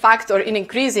important factor in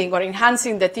increasing or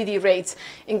enhancing the TD rates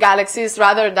in galaxies,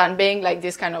 rather than being like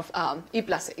this kind of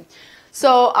E+A.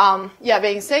 So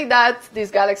being said that,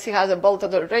 this galaxy has a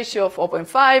bulge-to-total ratio of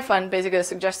 0.5, and basically the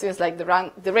suggestion is like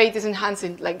the rate is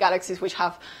enhancing like galaxies which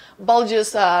have bulges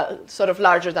sort of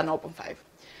larger than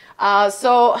 0.5.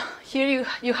 So here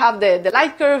you have the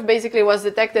light curve. Basically was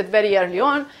detected very early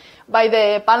on by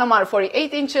the Palomar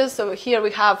 48 inches. So here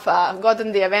we have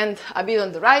gotten the event a bit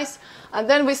on the rise. And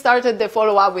then we started the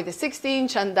follow-up with the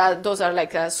 60-inch, and those are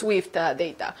like Swift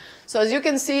data. So as you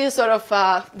can see, sort of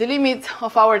the limit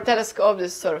of our telescope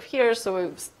is sort of here. So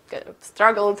we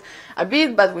struggled a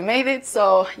bit, but we made it.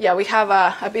 So yeah, we have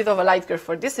a bit of a light curve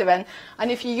for this event.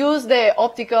 And if you use the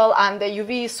optical and the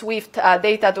UV Swift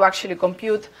data to actually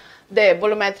compute the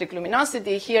volumetric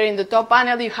luminosity, here in the top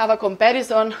panel, you have a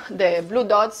comparison, the blue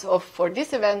dots for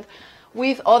this event,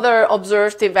 with other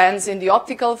observed events in the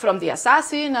optical from the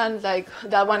Assassin, and like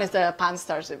that one is the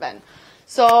Pan-STARRS event.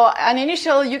 So an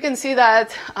initial, you can see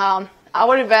that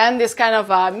our event is kind of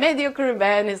a mediocre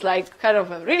event, it's like kind of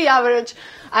really average,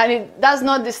 and it does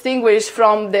not distinguish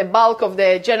from the bulk of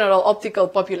the general optical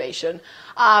population.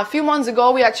 A few months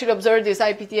ago, we actually observed this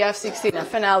IPTF 16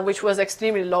 FNL, which was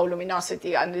extremely low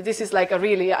luminosity, and this is like a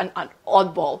really an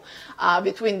oddball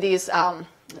between these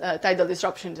tidal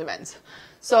disruptions events.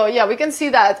 So yeah, we can see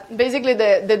that basically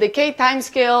the decay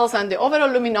timescales and the overall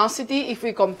luminosity, if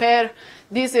we compare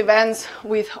these events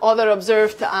with other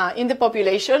observed in the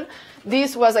population,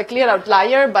 this was a clear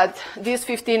outlier, but this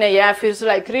 15 AF is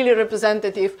like really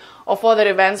representative of other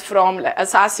events from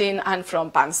Assassin and from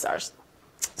Pan-STARRS.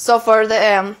 So for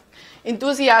the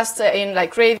enthusiasts in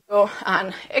like radio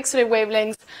and X-ray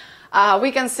wavelengths,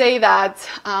 we can say that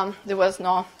there was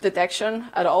no detection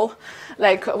at all.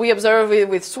 Like we observed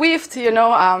with Swift,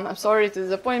 I'm sorry to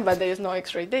disappoint, but there is no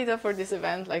X-ray data for this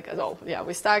event, like at all. Yeah,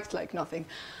 we stacked like nothing.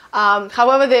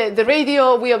 However, the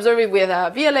radio, we observed it with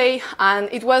VLA, and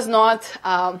it was not,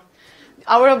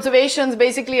 our observations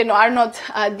basically are not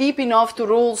deep enough to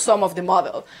rule some of the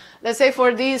model. Let's say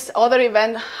for this other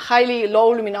event, highly low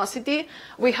luminosity,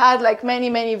 we had like many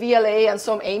VLA and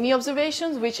some AMI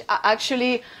observations, which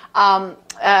actually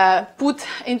put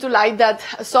into light that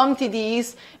some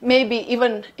TDs may be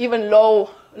even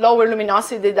lower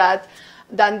luminosity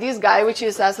than this guy, which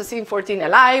is Assassin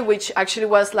 14 Li, which actually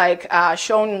was like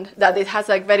shown that it has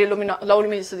like very low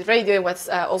luminosity radio. It was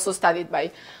also studied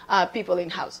by people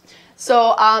in-house.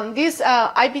 So this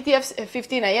IPTF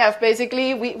 15 AF,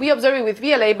 basically, we observe it with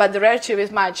VLA, but the redshift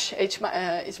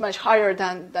is much higher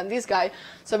than this guy.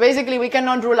 So basically, we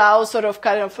cannot rule out sort of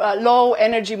kind of low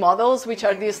energy models, which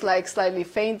are these like slightly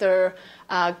fainter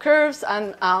curves,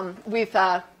 and with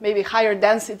maybe higher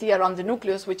density around the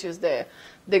nucleus, which is the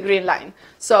green line.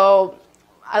 So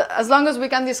as long as we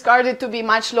can discard it to be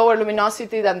much lower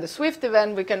luminosity than the Swift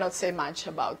event, we cannot say much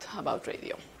about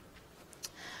radio.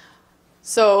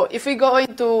 So if we go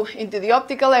into the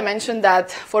optical, I mentioned that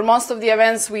for most of the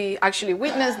events, we actually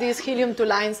witness these helium-2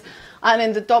 lines. And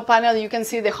in the top panel, you can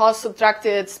see the Hawes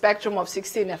subtracted spectrum of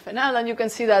 16 FNL. And you can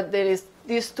see that there is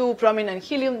these two prominent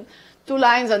helium-2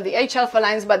 lines and the H-alpha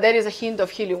lines, but there is a hint of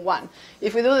helium-1.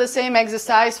 If we do the same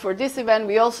exercise for this event,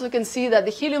 we also can see that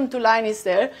the helium-2 line is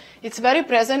there. It's very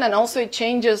present, and also it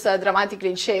changes dramatically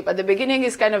in shape. At the beginning,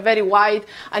 it's kind of very wide,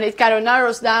 and it kind of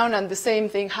narrows down, and the same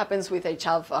thing happens with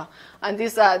H-alpha. And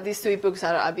these two epochs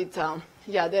are a bit,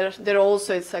 they're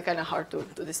also, it's kind of hard to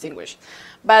distinguish.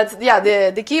 But yeah,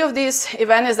 the key of this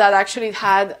event is that actually it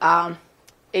had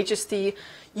HST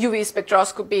UV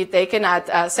spectroscopy taken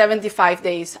at 75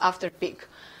 days after peak.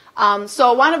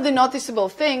 So one of the noticeable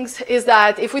things is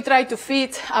that if we try to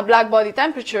fit a black body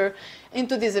temperature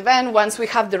into this event, once we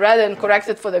have the red and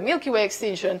corrected for the Milky Way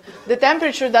extinction, the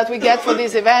temperature that we get for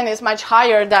this event is much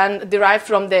higher than derived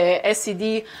from the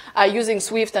SCD using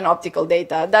Swift and optical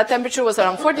data. That temperature was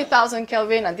around 40,000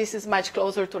 Kelvin, and this is much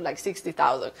closer to like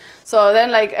 60,000. So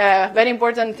then like a very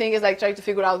important thing is like trying to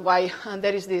figure out why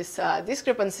there is this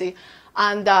discrepancy.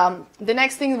 And the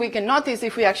next thing we can notice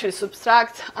if we actually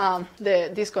subtract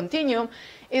this continuum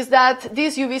is that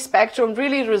this UV spectrum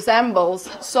really resembles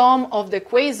some of the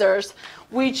quasars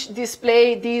which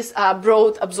display these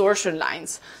broad absorption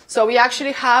lines. So we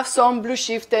actually have some blue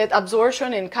shifted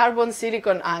absorption in carbon,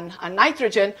 silicon, and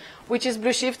nitrogen, which is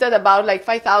blue shifted about like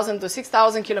 5,000 to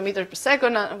 6,000 kilometers per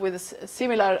second with a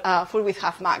similar full width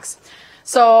half max.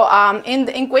 So in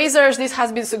quasars, this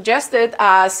has been suggested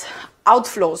as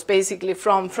outflows, basically,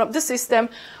 from the system,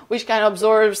 which can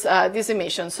absorb this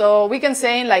emission. So we can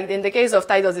say, like in the case of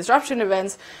tidal disruption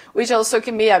events, which also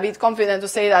can be a bit confident to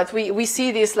say that we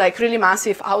see these like really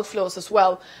massive outflows as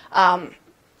well,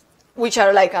 which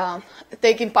are like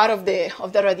taking part of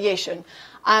the radiation.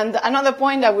 And another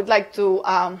point I would like to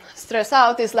stress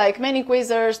out is like many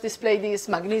quasars display this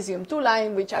magnesium-2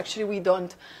 line, which actually we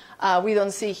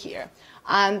don't see here.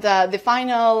 And the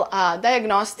final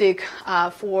diagnostic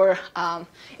for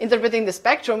interpreting the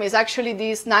spectrum is actually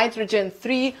this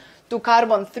nitrogen-3 to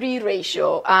carbon-3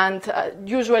 ratio. And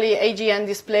usually AGN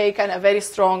display kind of very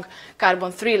strong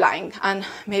carbon-3 line. And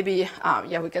maybe,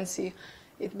 we can see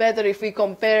it better if we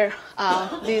compare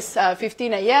this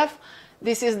 15AF.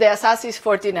 This is the Assassis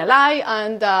 14Li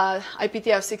and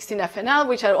IPTF 16FNL,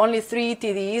 which are only 3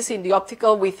 TDEs in the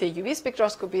optical with a UV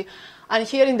spectroscopy. And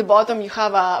here in the bottom, you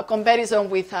have a comparison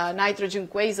with nitrogen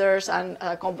quasars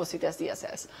and composite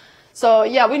SDSS. So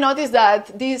yeah, we noticed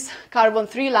that this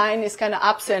carbon-3 line is kind of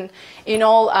absent in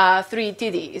all 3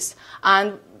 TDEs.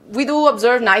 And we do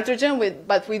observe nitrogen,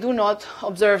 but we do not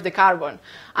observe the carbon.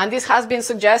 And this has been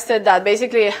suggested that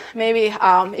basically maybe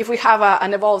if we have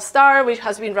an evolved star which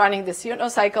has been running the CO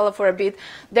cycle for a bit,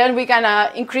 then we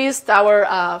can increase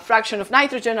our fraction of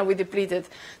nitrogen and we depleted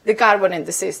the carbon in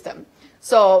the system.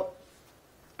 So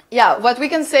yeah, what we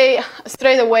can say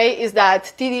straight away is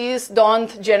that TDEs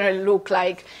don't generally look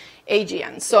like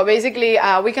AGN. So basically,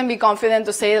 we can be confident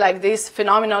to say like this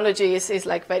phenomenology is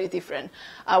like very different.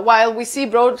 While we see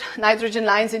broad nitrogen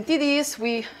lines in TDEs,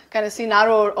 we kind of see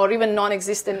narrow or even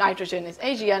non-existent nitrogen is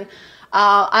AGN.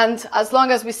 And as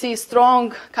long as we see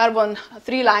strong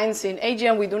carbon-3 lines in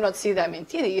AGN, we do not see them in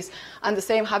TDEs. And the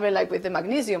same happens like with the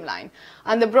magnesium line.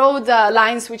 And the broad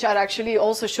lines, which are actually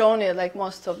also shown in like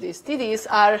most of these TDEs,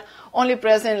 are only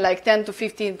present like 10 to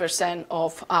 15%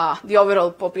 of the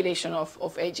overall population of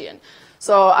AGN.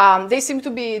 So they seem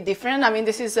to be different. I mean,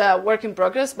 this is a work in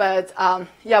progress, but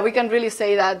yeah, we can really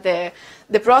say that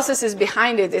the processes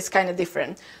behind it is kind of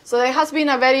different. So there has been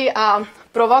a very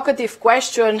provocative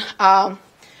question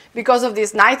because of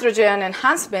this nitrogen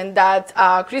enhancement that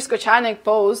Chris Kochanek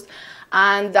posed.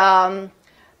 And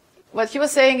what he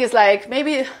was saying is like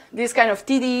maybe these kind of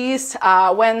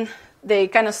TDEs, when they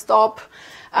kind of stop,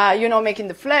 making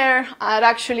the flare, are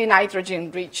actually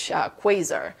nitrogen-rich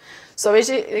quasar. So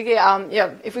basically,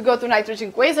 if we go to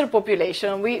nitrogen quasar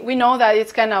population, we know that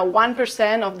it's kind of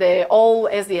 1% of the all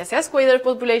SDSS quasar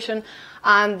population,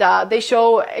 and they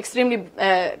show extremely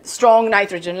strong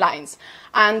nitrogen lines.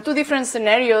 And 2 different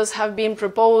scenarios have been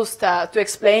proposed to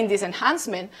explain this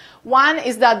enhancement. One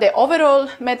is that the overall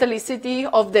metallicity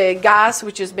of the gas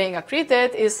which is being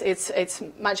accreted it's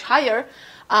much higher,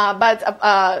 but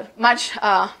much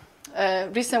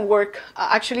recent work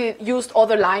actually used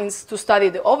other lines to study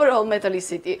the overall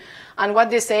metallicity. And what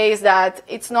they say is that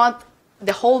it's not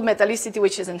the whole metallicity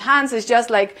which is enhanced, it's just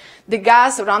like the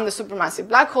gas around the supermassive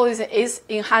black hole is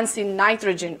enhancing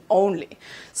nitrogen only.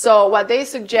 So what they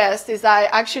suggest is that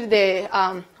actually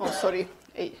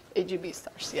AGB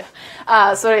stars,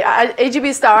 yeah. Sorry,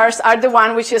 AGB stars are the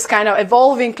one which is kind of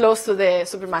evolving close to the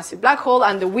supermassive black hole,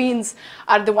 and the winds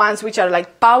are the ones which are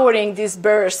like powering this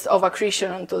burst of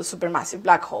accretion onto the supermassive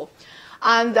black hole.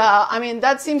 And I mean,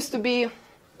 that seems to be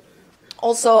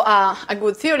also a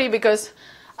good theory, because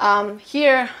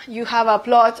here you have a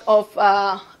plot of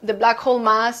the black hole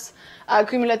mass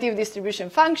cumulative distribution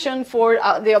function for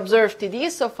the observed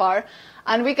TDs so far.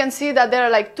 And we can see that there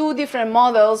are like two different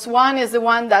models. One is the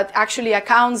one that actually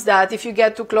accounts that if you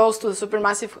get too close to the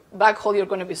supermassive black hole, you're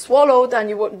going to be swallowed and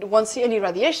you won't see any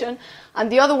radiation.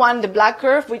 And the other one, the black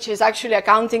curve, which is actually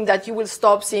accounting that you will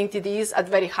stop seeing TDs at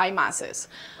very high masses.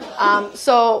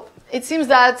 So it seems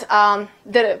that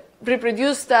the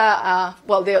reproduced, the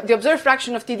observed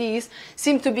fraction of TDs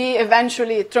seem to be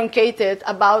eventually truncated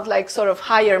about like sort of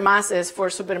higher masses for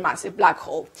supermassive black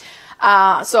hole.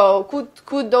 So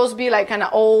could those be like kind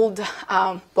of old,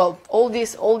 all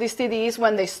these TDs,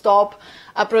 when they stop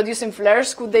producing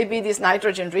flares, could they be this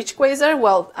nitrogen-rich quasar?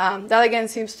 Well, that again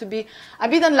seems to be a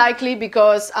bit unlikely,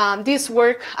 because this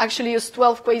work actually used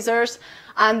 12 quasars,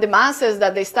 and the masses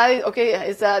that they studied, okay,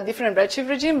 it's a different redshift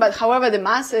regime, but however, the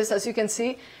masses, as you can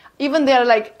see, even they're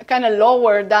like kind of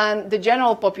lower than the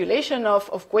general population of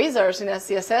quasars in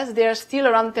SDSS, they're still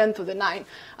around 10 to the 9.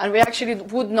 And we actually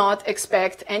would not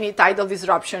expect any tidal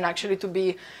disruption actually to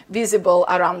be visible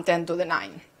around 10 to the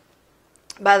 9.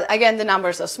 But again, the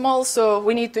numbers are small, so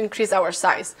we need to increase our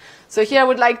size. So here I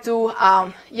would like to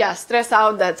stress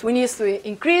out that we need to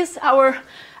increase our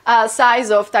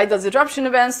size of tidal disruption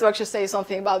events to actually say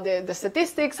something about the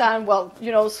statistics. And well,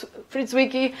 you know, Fritz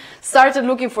Zwicky started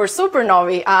looking for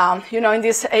supernovae, in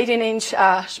this 18-inch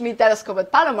Schmidt telescope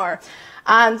at Palomar.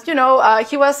 And,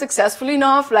 he was successful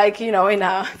enough, like,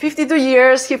 in 52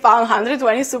 years, he found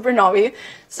 120 supernovae.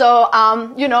 So,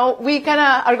 we kind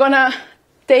of are going to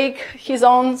take his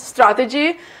own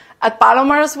strategy at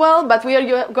Palomar as well, but we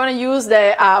are going to use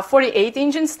the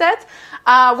 48-inch instead.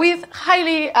 With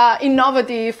highly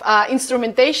innovative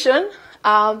instrumentation,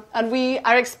 and we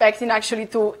are expecting actually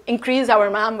to increase our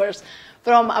numbers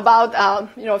from about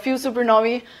a few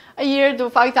supernovae a year to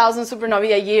 5,000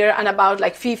 supernovae a year, and about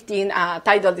like 15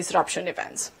 tidal disruption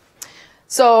events.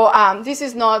 So this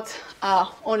is not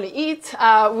only it.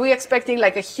 We're expecting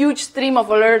like a huge stream of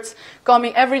alerts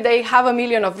coming every day,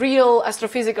 500,000 of real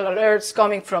astrophysical alerts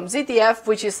coming from ZTF,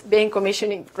 which is being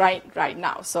commissioning right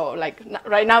now. So like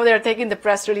right now they're taking the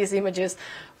press release images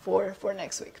for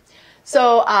next week.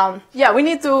 So we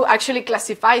need to actually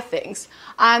classify things.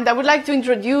 And I would like to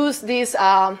introduce this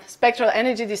spectral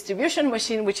energy distribution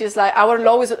machine, which is like our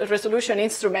lowest resolution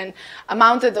instrument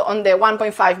mounted on the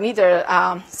 1.5 meter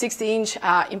 60-inch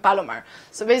in Palomar.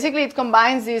 So basically it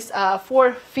combines these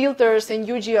 4 filters in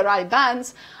UGRI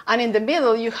bands, and in the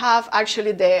middle you have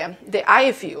actually the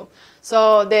IFU.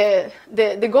 So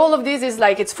the goal of this is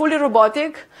like it's fully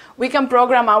robotic. We can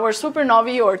program our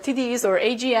supernovae or TDs or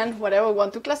AGN, whatever we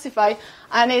want to classify,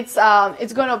 and it's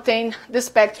going to obtain the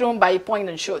spectrum by point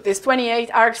and shoot. It's 28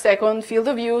 arc-second field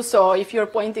of view, so if your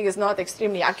pointing is not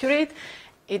extremely accurate,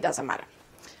 it doesn't matter.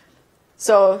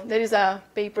 So there is a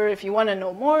paper if you want to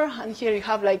know more, and here you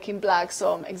have like in black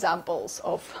some examples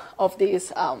of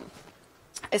this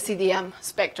SCDM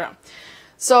spectrum.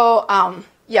 So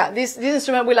this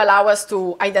instrument will allow us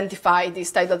to identify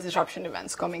these tidal disruption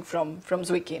events coming from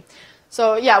Zwicky.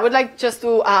 So I would like just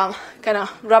to kind of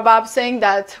wrap up saying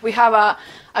that we have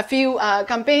a few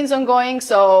campaigns ongoing.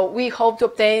 So we hope to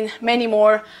obtain many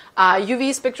more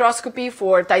UV spectroscopy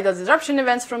for tidal disruption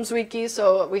events from Zwicky.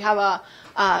 So we have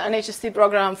an HST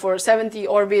program for 70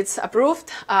 orbits approved,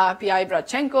 PI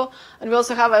Bratchenko, and we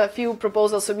also have a few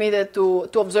proposals submitted to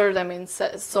observe them in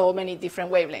so many different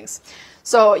wavelengths.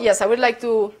 So yes, I would like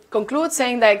to conclude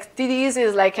saying that TDs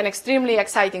is like an extremely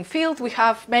exciting field. We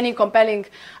have many compelling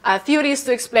theories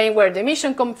to explain where the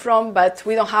emission comes from, but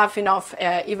we don't have enough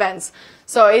events.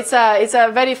 So it's a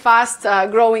very fast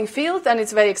growing field, and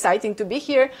it's very exciting to be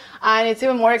here. And it's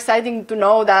even more exciting to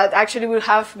know that actually we'll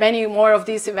have many more of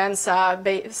these events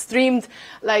streamed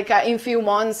like in few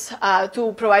months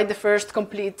to provide the first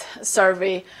complete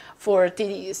survey for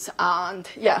TDs. And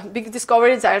big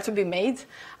discoveries are to be made,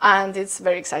 and it's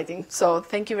very exciting. So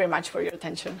thank you very much for your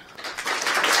attention.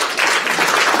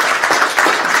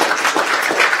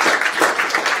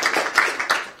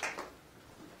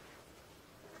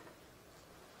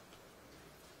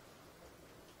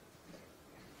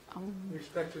 You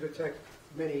expect to detect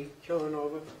many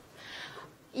kilonova?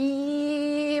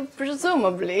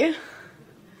 Presumably.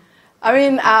 I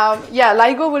mean,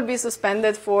 LIGO will be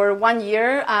suspended for 1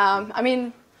 year.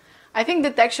 I think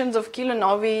detections of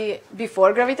kilonovae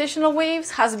before gravitational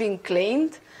waves has been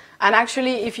claimed. And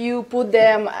actually, if you put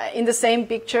them in the same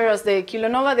picture as the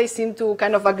kilonova, they seem to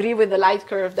kind of agree with the light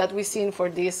curve that we've seen for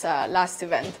this last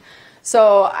event.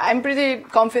 So I'm pretty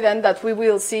confident that we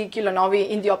will see kilonovae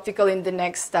in the optical in the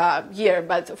next year.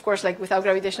 But of course, like without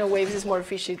gravitational waves, it's more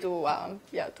fishy to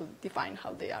to define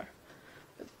how they are.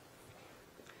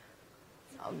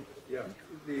 Yeah,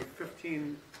 the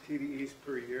 15 TDEs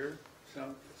per year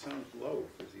sounds low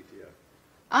for ZTF.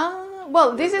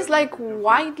 Well, this is like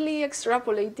widely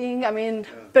extrapolating. I mean,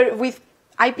 with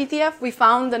IPTF, we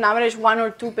found an average 1 or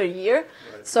 2 per year.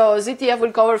 Right. So ZTF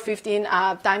will cover 15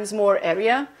 times more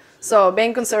area. So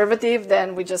being conservative,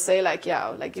 then we just say like,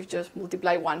 like if you just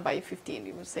multiply 1 by 15,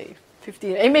 you would say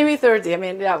 15, and maybe 30. I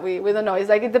mean, we don't know. It's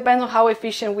like it depends on how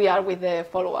efficient we are with the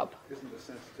follow-up. Isn't the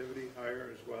sensitivity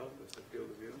higher as well as the field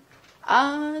of view?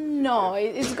 No,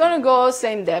 it's going to go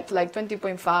same depth, like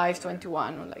 20.5,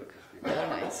 21, or like very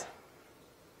nice.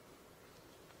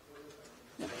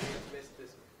 I missed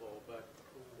this before, but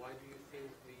why do you think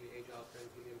the age-alpha and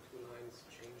helium-2 lines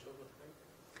change over time?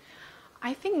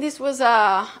 I think this was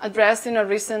addressed in a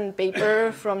recent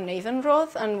paper from Nathan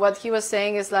Roth, and what he was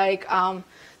saying is like the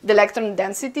electron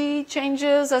density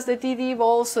changes as the TD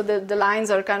evolves, so the lines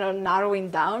are kind of narrowing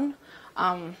down.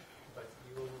 But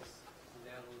yours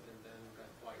narrowed and then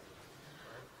got wider,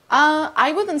 right?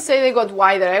 I wouldn't say they got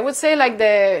wider. I would say like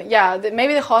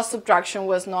maybe the Hauss subtraction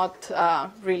was not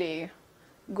really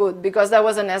good because that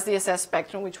was an SDSS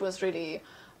spectrum, which was really,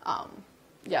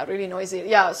 really noisy.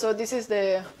 Yeah, so this is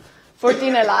the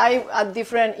 14 Li at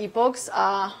different epochs,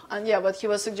 and what he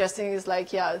was suggesting is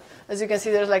like, as you can see,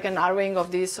 there's like a narrowing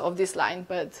of this line,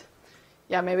 but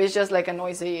maybe it's just like a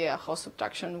noisy Hauss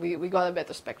subtraction. We got a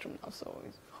better spectrum now, so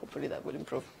hopefully that will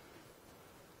improve.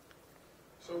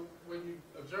 So when you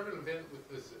observe an event with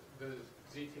the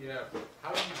ZTF,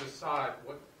 how do you decide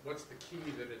what's the key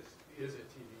that it is a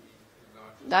TDE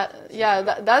and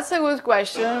not? That's a good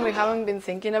question. We haven't been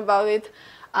thinking about it.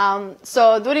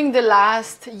 So during the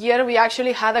last year, we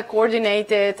actually had a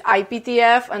coordinated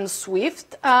IPTF and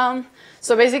SWIFT.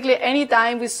 So basically,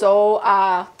 anytime we saw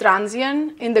a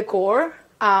transient in the core,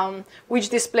 which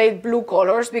displayed blue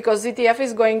colors, because ZTF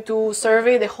is going to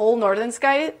survey the whole northern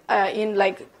sky in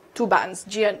like 2 bands,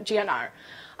 G and R.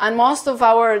 And most of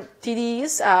our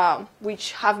TDEs,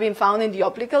 which have been found in the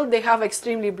optical, they have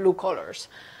extremely blue colors.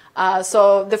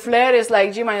 So the flare is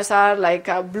like G minus R, like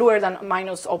bluer than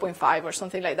minus 0.5 or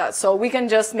something like that. So we can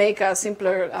just make a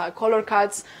simpler color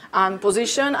cuts and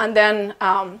position. And then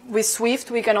with SWIFT,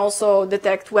 we can also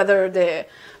detect whether the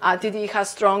TDE has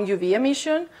strong UV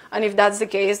emission. And if that's the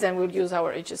case, then we'll use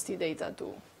our HST data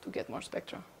to get more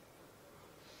spectra.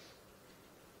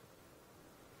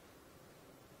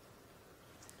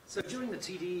 So during the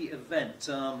TDE event,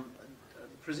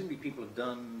 presumably people have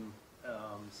done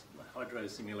hydro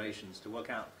simulations to work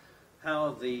out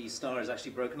how the star is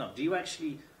actually broken up. Do you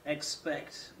actually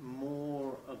expect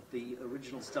more of the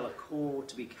original stellar core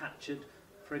to be captured,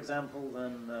 for example,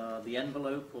 than the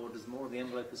envelope, or does more of the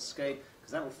envelope escape?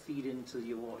 Because that will feed into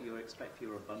what you expect for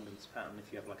your abundance pattern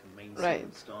if you have like a main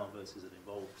sequence star versus an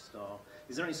evolved star.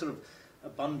 Is there any sort of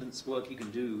abundance work you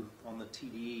can do on the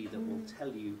TDE that will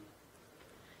tell you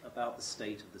about the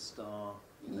state of the star?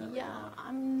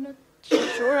 I'm not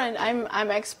sure, and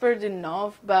I'm expert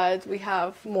enough, but we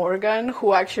have Morgan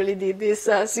who actually did this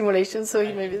simulation, so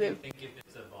he maybe I think if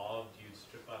it's evolved, you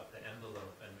strip up the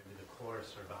envelope, and maybe the core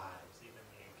survives even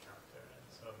the encounter, and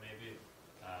so maybe,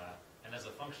 and as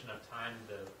a function of time,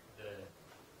 the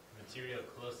material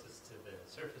closest to the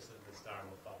surface of the star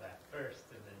will fall back first,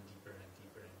 and then deeper and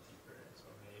deeper and deeper, and so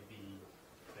maybe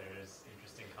there's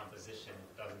interesting composition,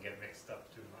 it doesn't get mixed up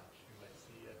too much. You might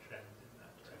see a trend in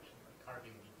that direction, like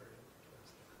carving deeper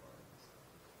towards the core.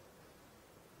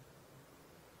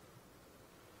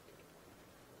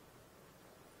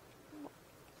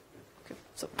 Okay,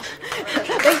 so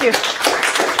thank you.